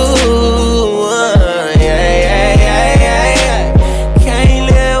know, yeah. Can't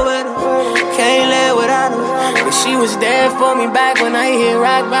live with her, can't live without her. But she was there for me back when I hit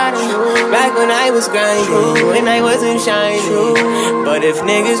rock bottom. Back when I was grinding, when I wasn't shining. But if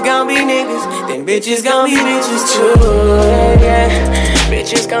niggas gon' be niggas, then bitches gon' be bitches too. Yeah.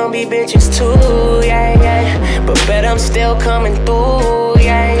 Bitches gon' be bitches too, yeah. But bet I'm still coming through,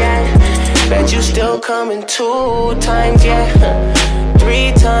 yeah. Bet you still coming 2 times, yeah.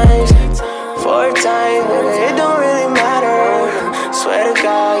 3 times, 4 times, it don't really matter. Swear to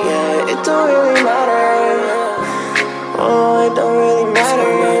God, yeah, it don't really matter. Oh, it don't really matter.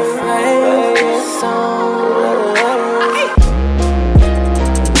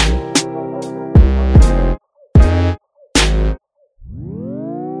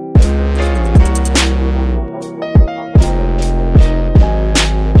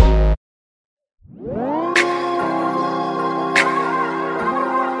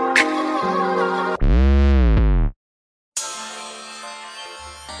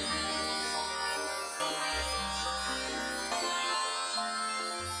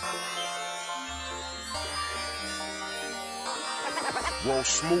 Roll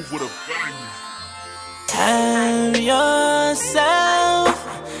smooth with a bang. Have yourself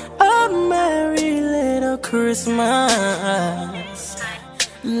a merry little Christmas.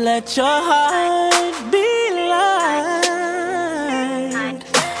 Let your heart be light.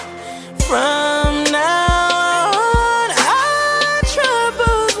 From now on, our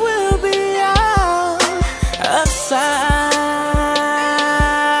troubles will be out of sight.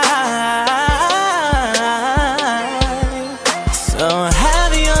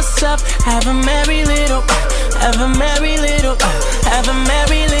 Have a merry little, have a merry little, have a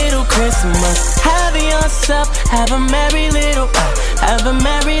merry little Christmas. Have yourself, have a merry little, have a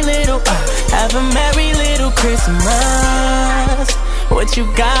merry little, have a merry little Christmas. What you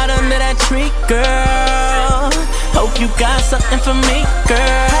got under that tree, girl? Hope you got something for me, girl.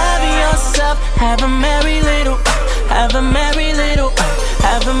 Have yourself, have a merry little, have a merry little,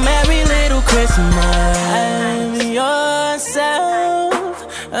 have a merry little Christmas. Have yourself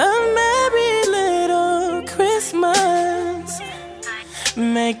a merry little Christmas.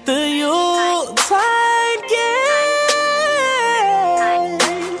 Make the Yuletide gay.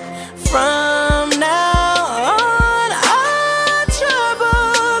 From now on, our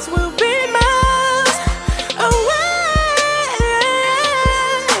troubles will be miles away.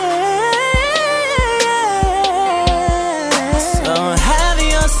 So have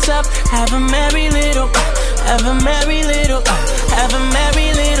yourself, have a merry little, have a merry little, have a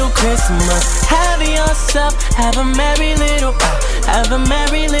merry little Christmas. Have yourself, have a merry little, have a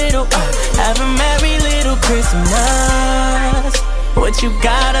merry little, have a merry little Christmas. What you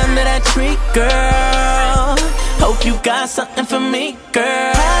got under that tree, girl? Hope you got something for me,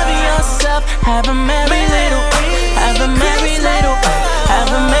 girl. Have yourself, have a merry little, have a merry little, have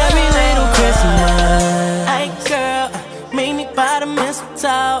a merry little Christmas. Hey girl, meet me by the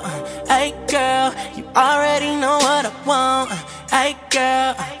mistletoe. Hey girl, you already know what I want. Hey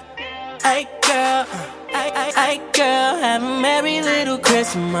girl, hey girl, hey girl, have a merry little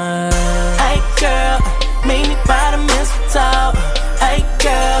Christmas. Hey girl, meet me by the mistletoe. Hey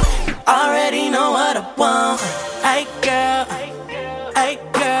girl, you already know what I want. Hey girl, hey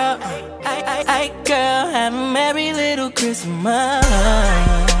girl, hey girl, have a merry little Christmas.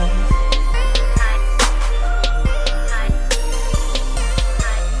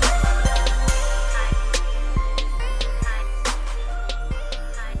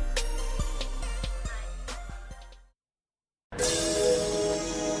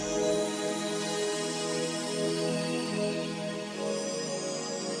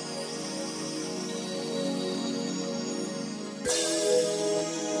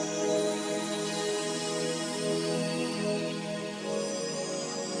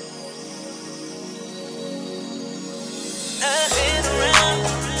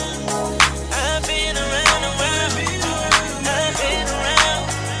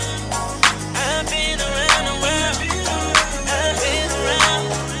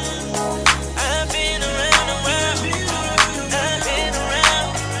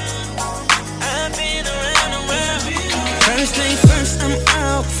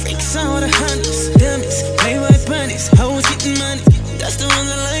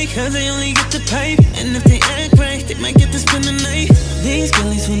 Cause they only get to pay. And if they act right, they might get to spend the night. They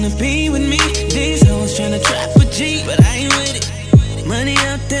wanna be with me. These hoes tryna trap a G, but I ain't with it. Money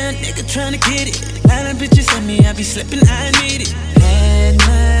out there, nigga tryna get it. A lot of bitches at me, I be slipping, I need it. Had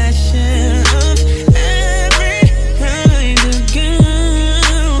my share of every kind of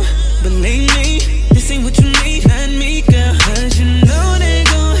girl. Believe me, this ain't what you need, not me, girl. Cause you know they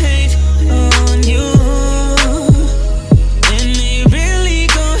gon' hate on you. And they really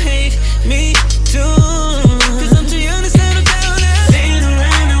gon' hate me too. Cause I'm too young to settle down now. Been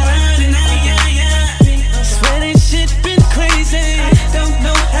around and I swear that shit been crazy. Don't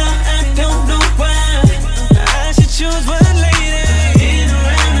know how, I don't know why. I should choose one lady. Been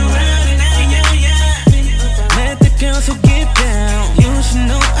around and I let the girls who get down. You should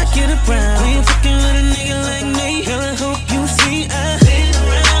know I get around. We ain't fucking with a nigga like me. Girl, I hope you see I've been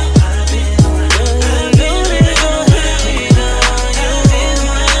around. I know they gon' hate on you.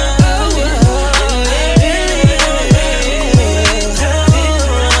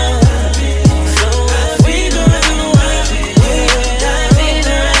 So what we gon' do? I've been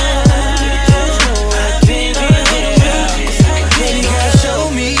around. Baby girl, show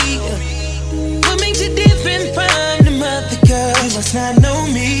me what makes you different from them other girls. You must not know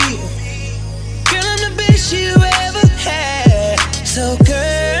me. Girl, I'm the best you ever had. So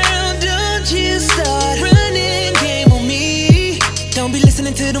girl, don't you start running game on me. Don't be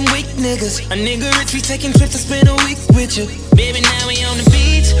listening to them weak niggas. A nigga rich, we taking trips to spend a week with you. Baby, now we on the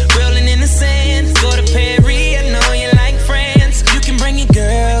beach, rolling in the sand. Go to Paris, I know you like France. You can bring your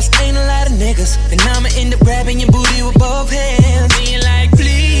girls, ain't a lot of niggas. And I'ma end up grabbing your booty with both hands. And you're like,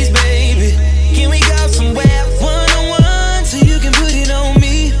 please, baby, can we go somewhere one-on-one so you can put it on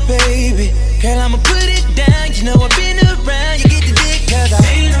me, baby? Girl, I'ma put it down, you know I've been around. You get the dick, cause I've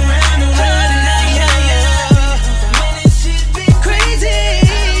been around and man, this shit been crazy.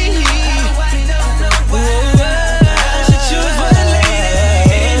 I should choose one lady.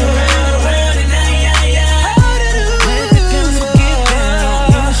 Been around and let the girls who get down.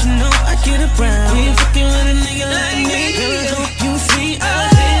 You should know I get around. We ain't fucking with a nigga like me. Girl, I hope you see I've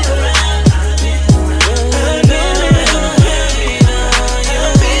been around. I've been around.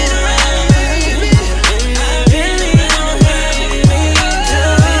 I've been around, baby. And I really don't have it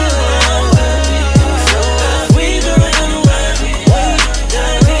too. So what we gon' do? I've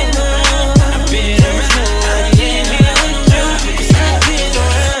been around. I've been around. I can't be on you, 'cause I've been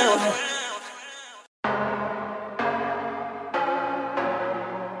around.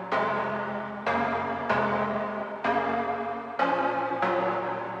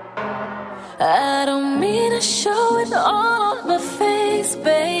 I don't mean to show it all on my face,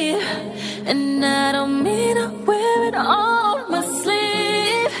 babe. And I don't mean to wear it all on my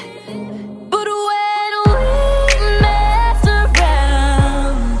sleeve. But when we mess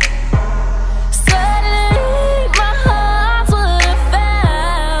around, suddenly my heart's what I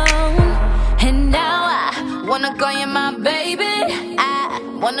found. And now I wanna call you my baby. I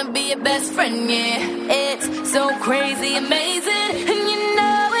wanna be your best friend, yeah. It's so crazy, amazing. And you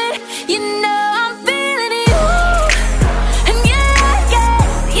know it, you know I'm feeling you. And you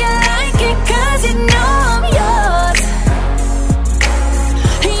like it, 'cause you know I'm yours.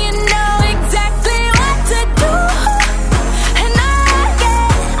 You know exactly what to do. And I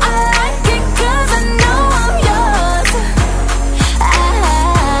like it, 'cause I know I'm yours.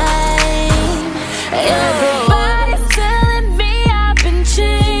 Everybody's telling me I've been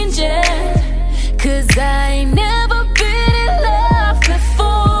changing, 'cause I ain't never been in love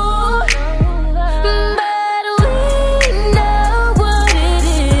before. But we know what it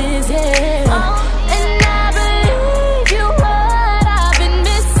is, yeah. And I believe you what I've been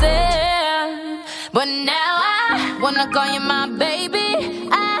missing. But now I wanna call you my baby.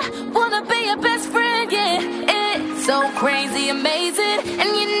 I wanna be your best friend, yeah. It's so crazy, amazing. And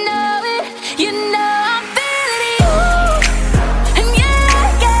you know it, you know I'm feeling you. And you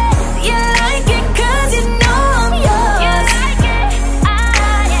like it, 'cause you know I'm yours. You like it,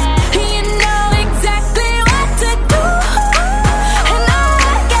 you know exactly what to do. And I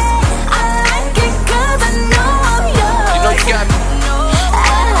like it, 'cause I know I'm yours. You know you got me.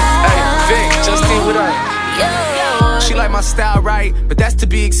 Hey, Vic, Justine, what up? She like my style, right? But that's to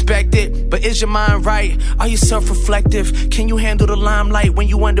be expected. But is your mind right? Are you self-reflective? Can you handle the limelight when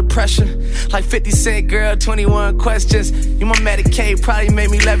you under pressure? Like 50 Cent, girl, 21 questions. You my Medicaid, probably made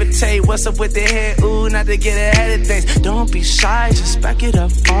me levitate. What's up with the head? Ooh, not to get ahead of things. Don't be shy, just back it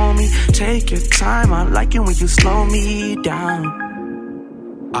up on me. Take your time, I like it when you slow me down.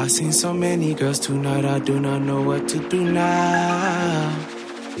 I've seen so many girls tonight, I do not know what to do now.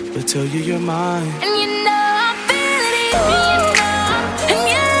 But tell you you're mine. And you know I'm feeling it. And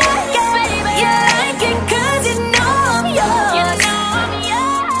you like it, baby. You like it, 'cause you know I'm yours. You know I'm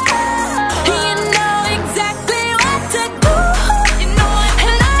yours.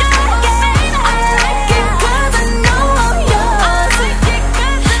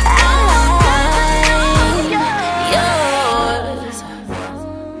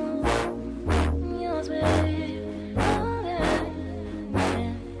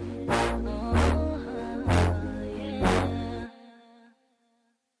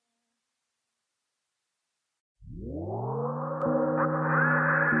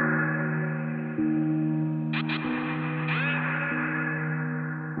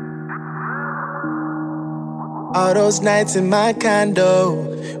 All those nights in my condo,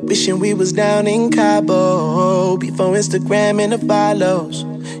 wishing we was down in Cabo. Before Instagram and the follows,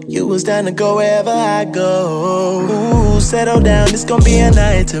 you was down to go wherever I go. Ooh, settle down, it's gonna be a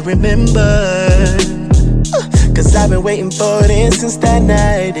night to remember. Cause I've been waiting for this since that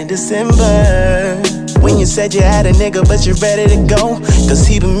night in December. When you said you had a nigga but you're ready to go, cause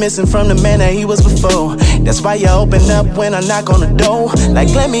he been missing from the man that he was before. That's why you open up when I knock on the door. Like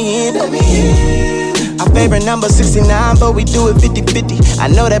let me in, let me in. Our favorite number 69, but we do it 50-50. I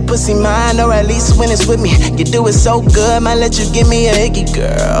know that pussy mine, or at least when it's with me. You do it so good, might let you give me a hickey,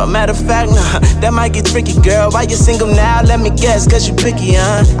 girl. Matter of fact, nah, that might get tricky, girl. Why you single now? Let me guess, cause you picky,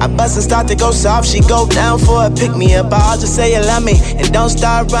 huh? I bust and start to go soft, she go down for a pick-me-up. I'll just say you love me, and don't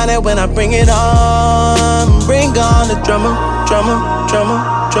start running when I bring it on. Bring on the drummer, drummer, drummer,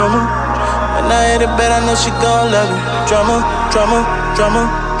 drummer. When I hit it bed, I know she gon' love it. Drummer, drummer, drummer,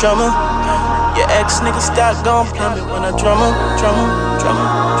 drummer. Your ex nigga stop gon' plumb it when I drummer, drummer, drummer,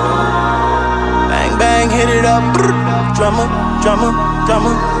 drummer. Bang, bang, hit it up, drummer, drummer,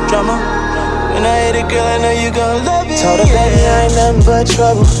 drummer, drummer. When I hit it, girl, I know you gon' love it. Told her, baby, I ain't nothing but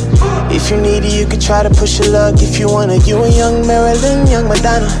trouble. If you need it, you can try to push your luck. If you want it, you a young Marilyn, young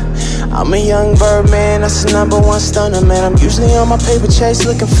Madonna. I'm a young Birdman, that's the #1 stunner, man. I'm usually on my paper chase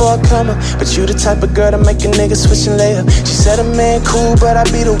looking for a comer, but you the type of girl to make a nigga switch and lay up. She said a man cool, but I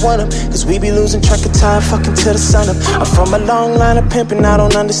be the one up, cause we be losing track of time, fucking till the sun up. I'm from a long line of pimping, I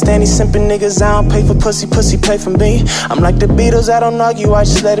don't understand these simping niggas. I don't pay for pussy, pussy pay for me. I'm like the Beatles, I don't argue, I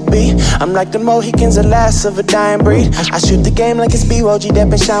just let it be. I'm like the Mohicans, the last of a dying breed. I shoot the game like it's B.O.G. Depp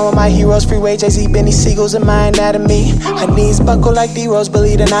and shine with my heroes. Freeway, Jay-Z, Benny Seagulls in my anatomy. Her knees buckle like D-Rose,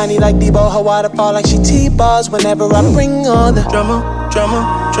 believe the 90 like Debo. Her waterfall like she T-balls whenever I bring on the drummer, drummer,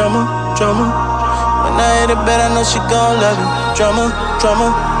 drummer, drummer. When I hit it bed, I know she gon' love it. Drummer, drummer,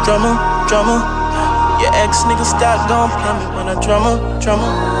 drummer, drummer. Your ex nigga stop gon' plumb it when I drummer,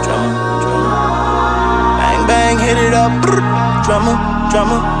 drummer, drummer, drummer. Bang, bang, hit it up, drummer,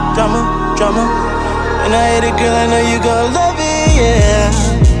 drummer, drummer, drummer. When I hit it, girl, I know you gon' love it, yeah.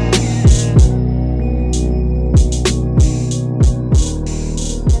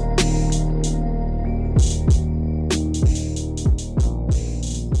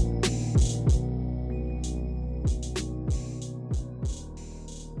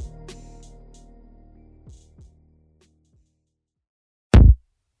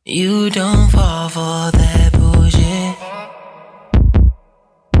 You don't fall for that bullshit.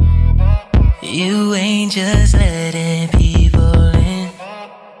 You ain't just letting people in.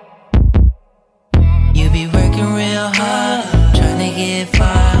 You be working real hard, trying to get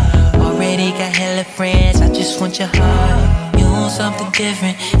far. Already got hella friends, I just want your heart. You want something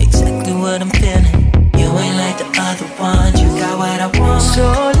different, exactly what I'm feeling. You ain't like the other ones, you got what I want. So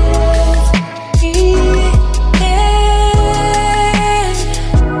let's eat.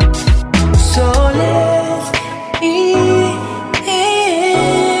 So let's eat in.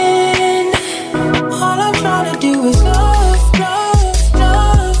 All I'm trying to do is love, love,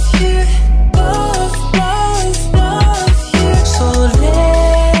 love you. Love, love, love you. So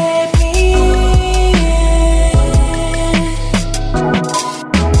let me in.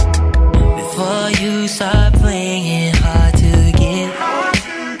 Before you start playing hard to get,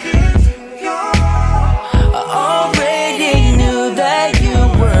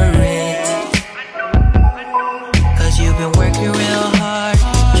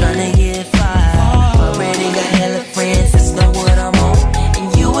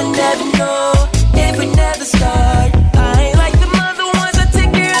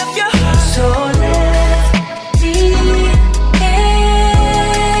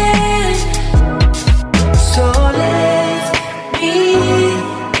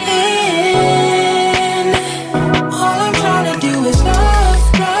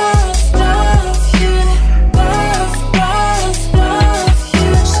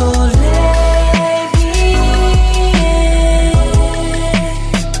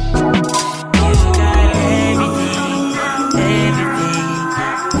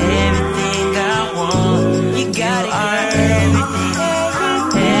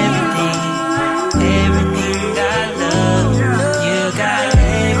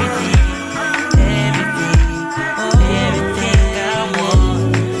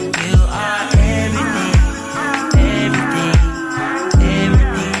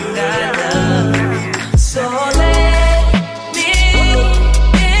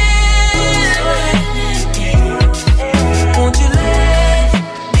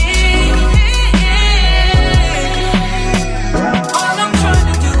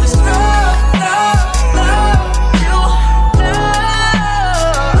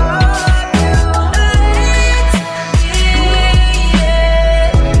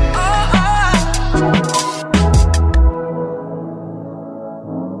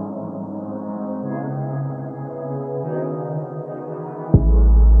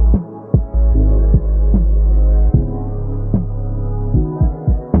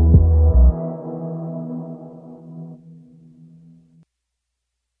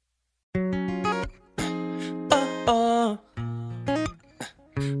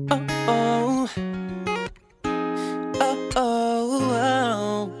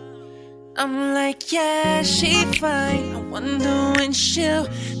 wonder when she'll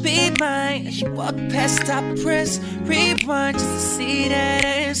be mine. She walk past, I press rewind just to see that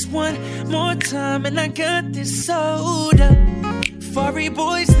ass one more time. And I got this soda. Furry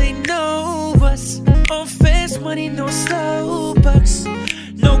boys, they know us. On fast money, no slow bucks.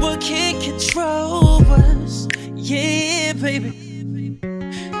 No one can control us. Yeah, baby.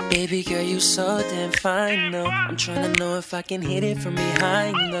 Baby girl, you so damn fine, though. I'm tryna know if I can hit it from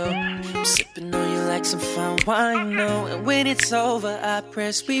behind, though. I'm sipping on you like some fine wine, though. And when it's over, I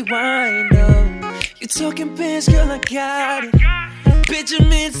press rewind, though. You talking bands, girl, I got it.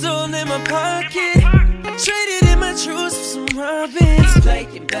 Benjamin's all in my pocket. I traded in my truths for some robins.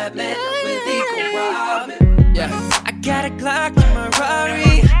 Playing Batman, I'm really gon' rob it. Yeah. I got a Glock in my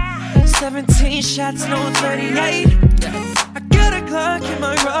Rari. 17 shots, no 38. Yeah. I got a Glock in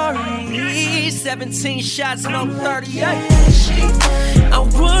my Rari. 17 shots, no 38. I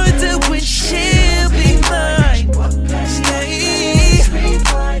wonder when she'll be mine. Stay.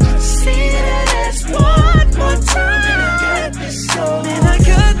 See that ass one more time. And I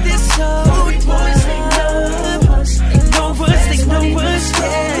got this soul. Boys, they know us. They know us,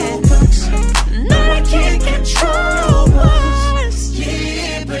 yeah. No one can control us.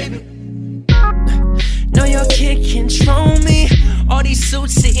 Yeah, baby. No, you can't control me. All these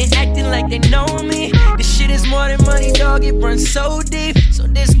suits sitting acting like they know me. This shit is more than money, dog. It runs so deep. So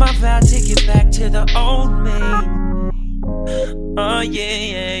this my vow, take it back to the old me. Oh yeah,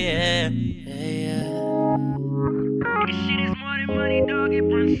 yeah, yeah, yeah, yeah. This shit is more than money, dog. It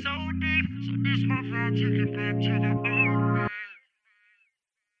runs so deep. So this my vow, take it back to the old me.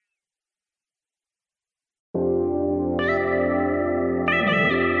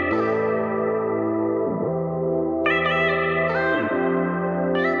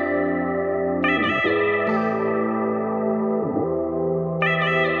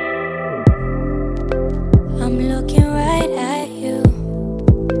 I'm looking right at you,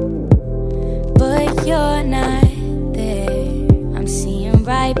 but you're not there. I'm seeing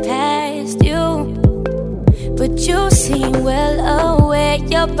right past you, but you seem well aware.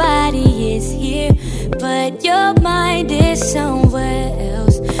 Your body is here, but your mind is somewhere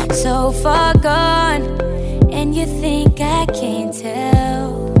else, so far gone. And you think I can't tell.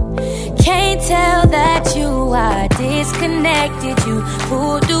 Can't tell that you are disconnected. You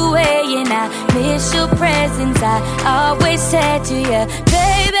pulled away and I miss your presence. I always said to you,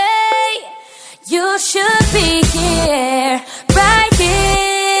 baby, you should be here, right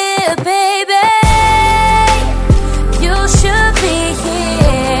here, baby. You should be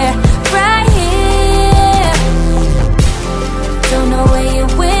here, right here. Don't know where you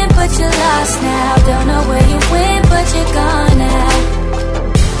went, but you're lost now. Don't know where you went, but you're gone now.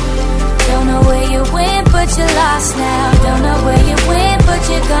 Don't know where you went, but you're lost now. Don't know where you went, but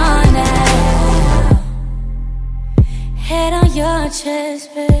you're gone now. Head on your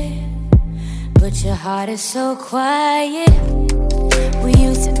chest, babe, but your heart is so quiet. We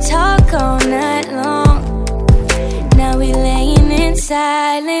used to talk all night long. Now we laying in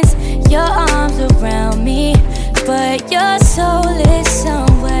silence. Your arms around me, but your soul is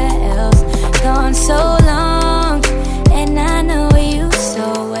somewhere else. Gone so long, and I know you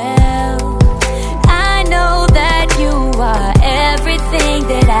so well. You are everything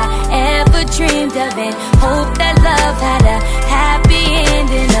that I ever dreamed of, and hope that love had a happy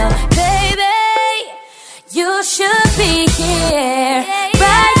ending. Oh, baby, you should be here,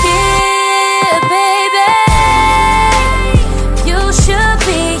 right here, baby. You should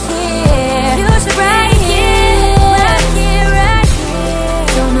be here, right here, right here, right here.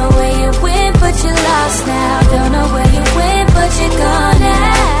 Don't know where you went, but you're lost now. Don't know where you went, but you're gone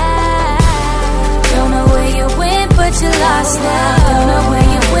now. Don't know where you went, but you're lost now. Don't know where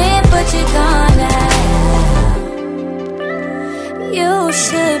you went, but you're gone now. You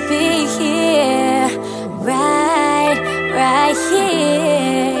should be here, right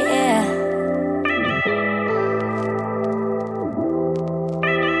here, yeah.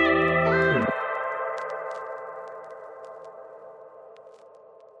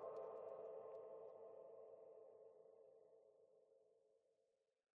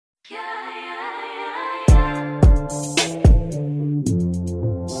 Yeah, yeah.